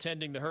even while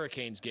attending the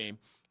Hurricanes game.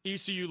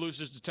 ECU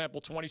loses to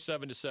Temple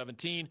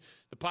 27-17.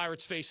 The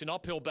Pirates face an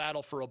uphill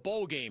battle for a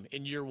bowl game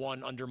in year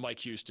 1 under Mike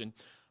Houston,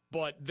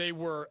 but they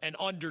were an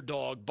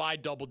underdog by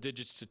double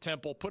digits to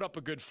Temple, put up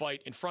a good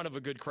fight in front of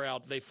a good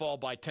crowd. They fall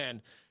by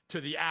 10 to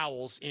the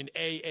Owls in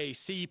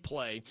AAC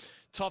play.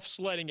 Tough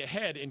sledding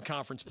ahead in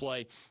conference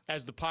play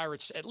as the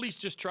Pirates at least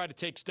just try to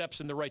take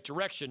steps in the right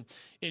direction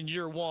in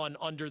year 1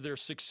 under their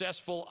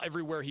successful,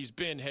 everywhere he's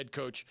been, head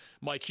coach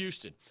Mike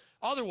Houston.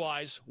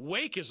 Otherwise,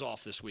 Wake is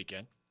off this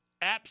weekend.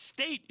 App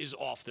State is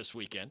off this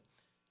weekend.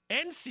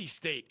 NC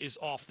State is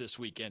off this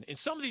weekend. In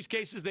some of these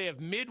cases, they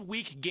have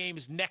midweek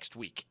games next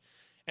week.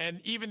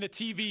 And even the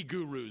TV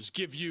gurus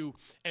give you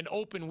an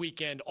open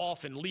weekend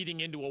off and leading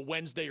into a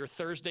Wednesday or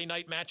Thursday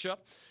night matchup.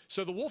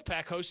 So the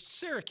Wolfpack hosts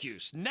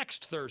Syracuse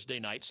next Thursday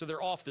night, so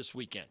they're off this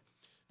weekend.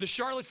 The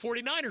Charlotte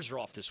 49ers are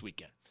off this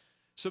weekend.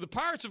 So the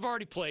Pirates have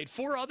already played.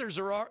 4 others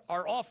are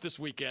off this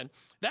weekend.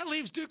 That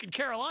leaves Duke and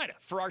Carolina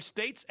for our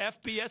state's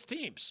FBS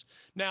teams.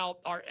 Now,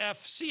 our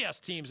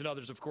FCS teams and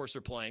others, of course,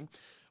 are playing.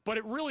 But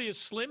it really is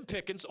slim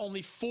pickings.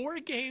 Only 4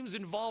 games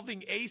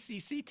involving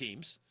ACC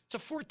teams. It's a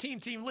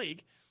 14-team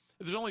league.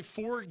 There's only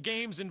 4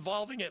 games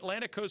involving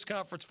Atlantic Coast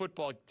Conference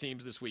football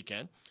teams this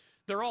weekend.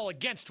 They're all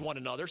against one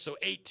another, so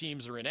 8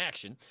 teams are in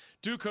action.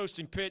 Duke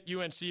hosting Pitt,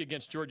 UNC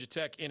against Georgia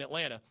Tech in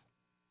Atlanta.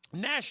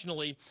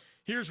 Nationally,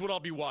 here's what I'll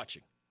be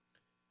watching.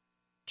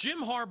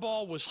 Jim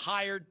Harbaugh was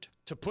hired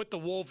to put the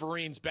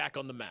Wolverines back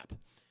on the map.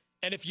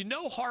 And if you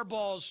know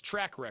Harbaugh's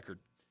track record,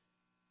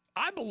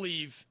 I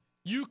believe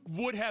you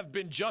would have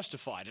been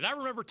justified. And I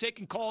remember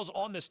taking calls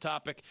on this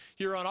topic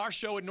here on our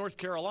show in North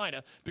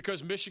Carolina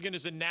because Michigan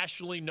is a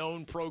nationally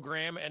known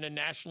program and a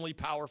nationally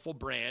powerful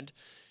brand.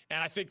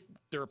 And I think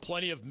there are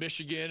plenty of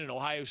Michigan and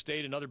Ohio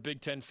State and other Big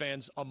Ten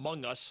fans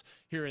among us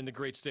here in the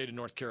great state of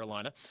North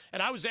Carolina.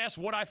 And I was asked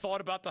what I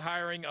thought about the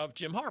hiring of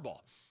Jim Harbaugh.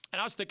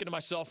 And I was thinking to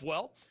myself,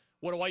 well,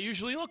 what do I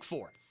usually look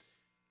for?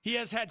 He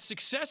has had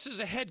success as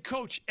a head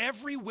coach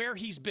everywhere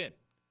he's been.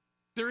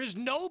 There is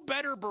no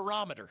better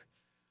barometer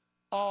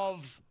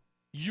of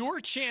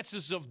your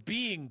chances of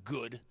being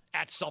good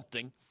at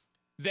something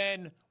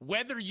than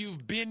whether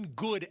you've been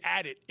good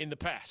at it in the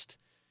past.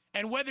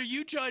 And whether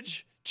you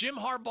judge Jim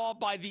Harbaugh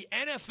by the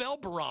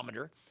NFL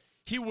barometer,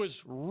 he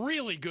was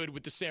really good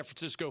with the San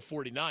Francisco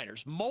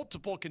 49ers,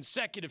 multiple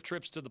consecutive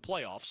trips to the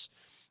playoffs,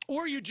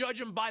 or you judge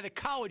him by the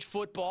college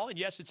football, and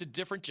yes, it's a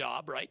different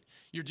job, right?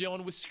 You're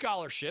dealing with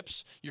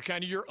scholarships. You're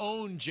kind of your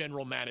own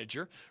general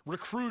manager.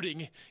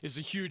 Recruiting is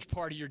a huge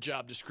part of your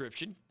job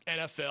description.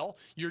 NFL,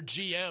 your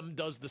GM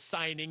does the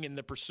signing and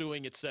the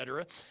pursuing, et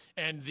cetera,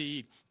 and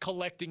the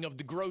collecting of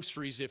the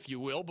groceries, if you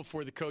will,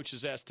 before the coach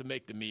is asked to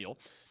make the meal.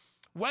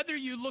 Whether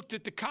you looked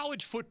at the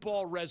college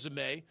football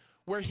resume,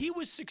 where he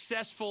was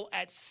successful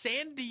at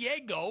San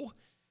Diego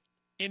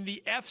in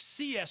the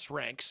FCS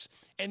ranks,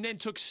 and then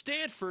took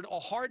Stanford, a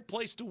hard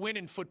place to win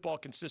in football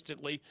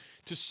consistently,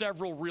 to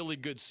several really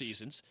good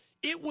seasons.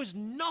 It was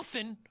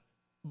nothing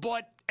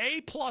but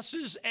A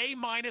pluses, A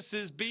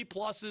minuses, B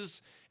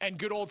pluses, and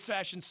good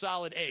old-fashioned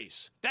solid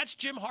A's. That's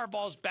Jim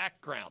Harbaugh's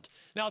background.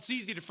 Now, it's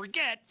easy to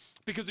forget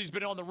because he's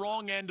been on the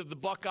wrong end of the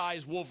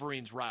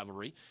Buckeyes-Wolverines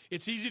rivalry.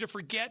 It's easy to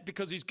forget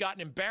because he's gotten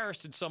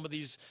embarrassed in some of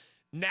these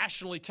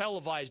nationally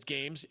televised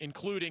games,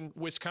 including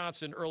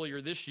Wisconsin earlier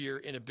this year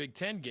in a Big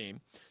Ten game.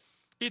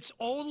 It's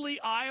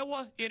only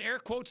Iowa, in air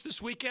quotes,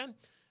 this weekend,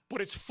 but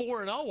it's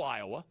 4-0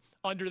 Iowa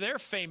under their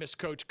famous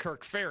coach,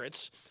 Kirk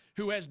Ferentz,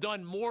 who has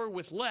done more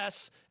with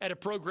less at a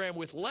program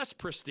with less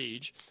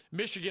prestige.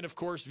 Michigan, of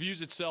course,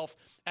 views itself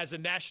as a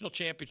national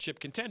championship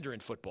contender in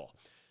football.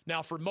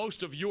 Now, for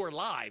most of your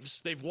lives,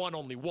 they've won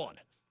only one.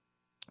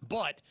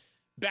 But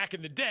back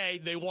in the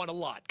day, they won a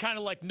lot, kind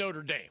of like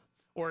Notre Dame.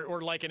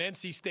 Or like an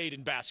NC State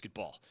in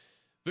basketball.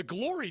 The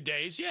glory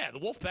days, yeah, the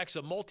Wolfpack's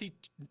a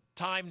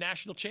multi-time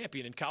national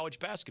champion in college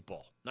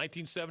basketball,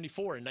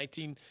 1974 and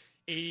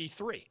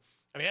 1983.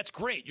 I mean, that's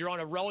great. You're on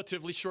a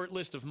relatively short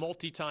list of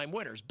multi-time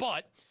winners,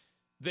 but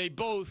they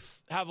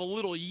both have a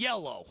little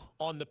yellow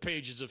on the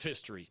pages of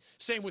history.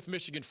 Same with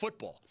Michigan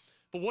football.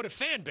 But what do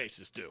fan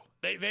bases do?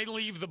 They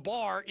leave the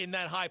bar in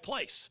that high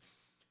place.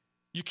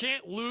 You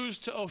can't lose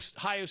to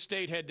Ohio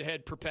State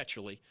head-to-head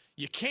perpetually.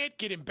 You can't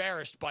get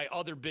embarrassed by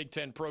other Big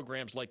Ten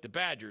programs like the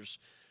Badgers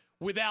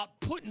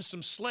without putting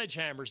some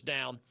sledgehammers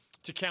down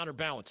to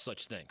counterbalance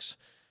such things.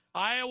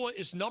 Iowa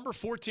is number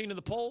 14 in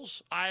the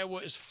polls. Iowa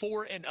is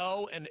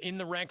 4-0 and in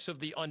the ranks of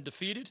the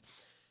undefeated.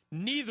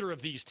 Neither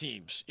of these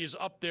teams is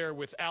up there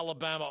with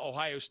Alabama,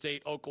 Ohio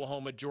State,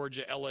 Oklahoma,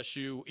 Georgia,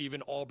 LSU,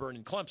 even Auburn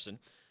and Clemson.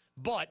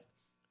 But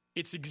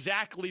it's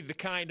exactly the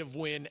kind of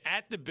win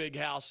at the Big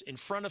House in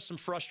front of some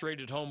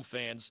frustrated home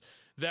fans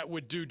that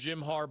would do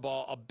Jim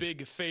Harbaugh a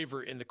big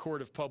favor in the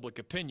court of public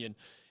opinion,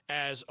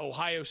 as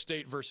Ohio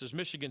State versus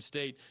Michigan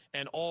State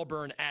and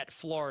Auburn at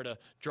Florida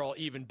draw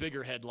even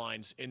bigger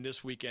headlines in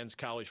this weekend's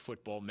college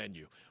football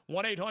menu.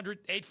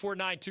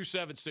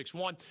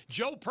 1-800-849-2761.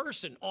 Joe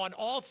Person on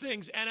all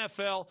things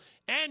NFL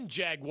and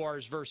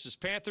Jaguars versus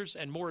Panthers,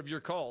 and more of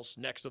your calls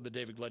next on The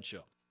David Glenn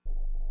Show.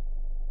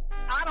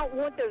 I don't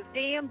want those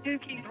damn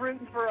Dukies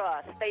rooting for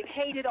us. They've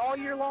hated all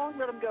year long.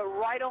 Let them go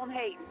right on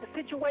hating. If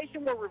the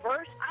situation were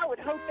reversed, I would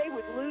hope they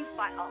would lose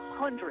by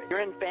 100.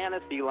 You're in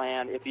fantasy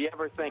land if you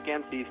ever think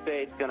NC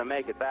State's going to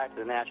make it back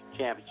to the national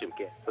championship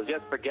game. So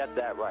just forget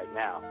that right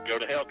now. Go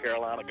to hell,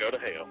 Carolina. Go to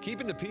hell.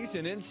 Keeping the peace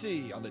in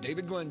NC on The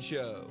David Glenn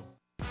Show.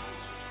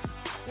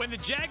 When the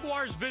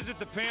Jaguars visit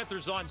the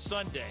Panthers on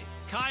Sunday,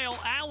 Kyle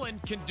Allen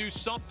can do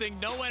something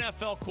no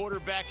NFL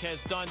quarterback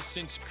has done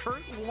since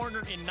Kurt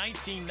Warner in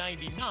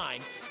 1999,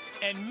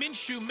 and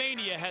Minshew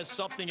Mania has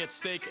something at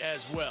stake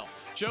as well.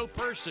 Joe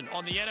Person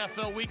on the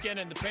NFL Weekend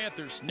and the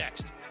Panthers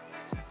next.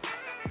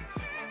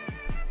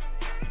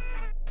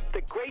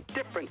 The great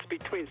difference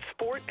between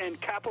sport and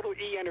capital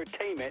E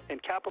entertainment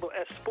and capital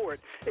S sport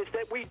is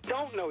that we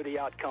don't know the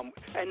outcome.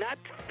 And that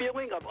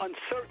feeling of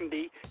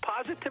uncertainty,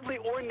 positively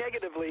or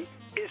negatively,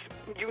 is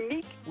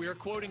unique. We are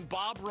quoting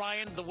Bob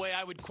Ryan the way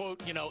I would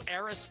quote,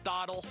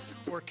 Aristotle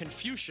or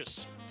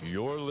Confucius.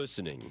 You're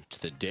listening to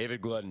The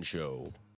David Glenn Show.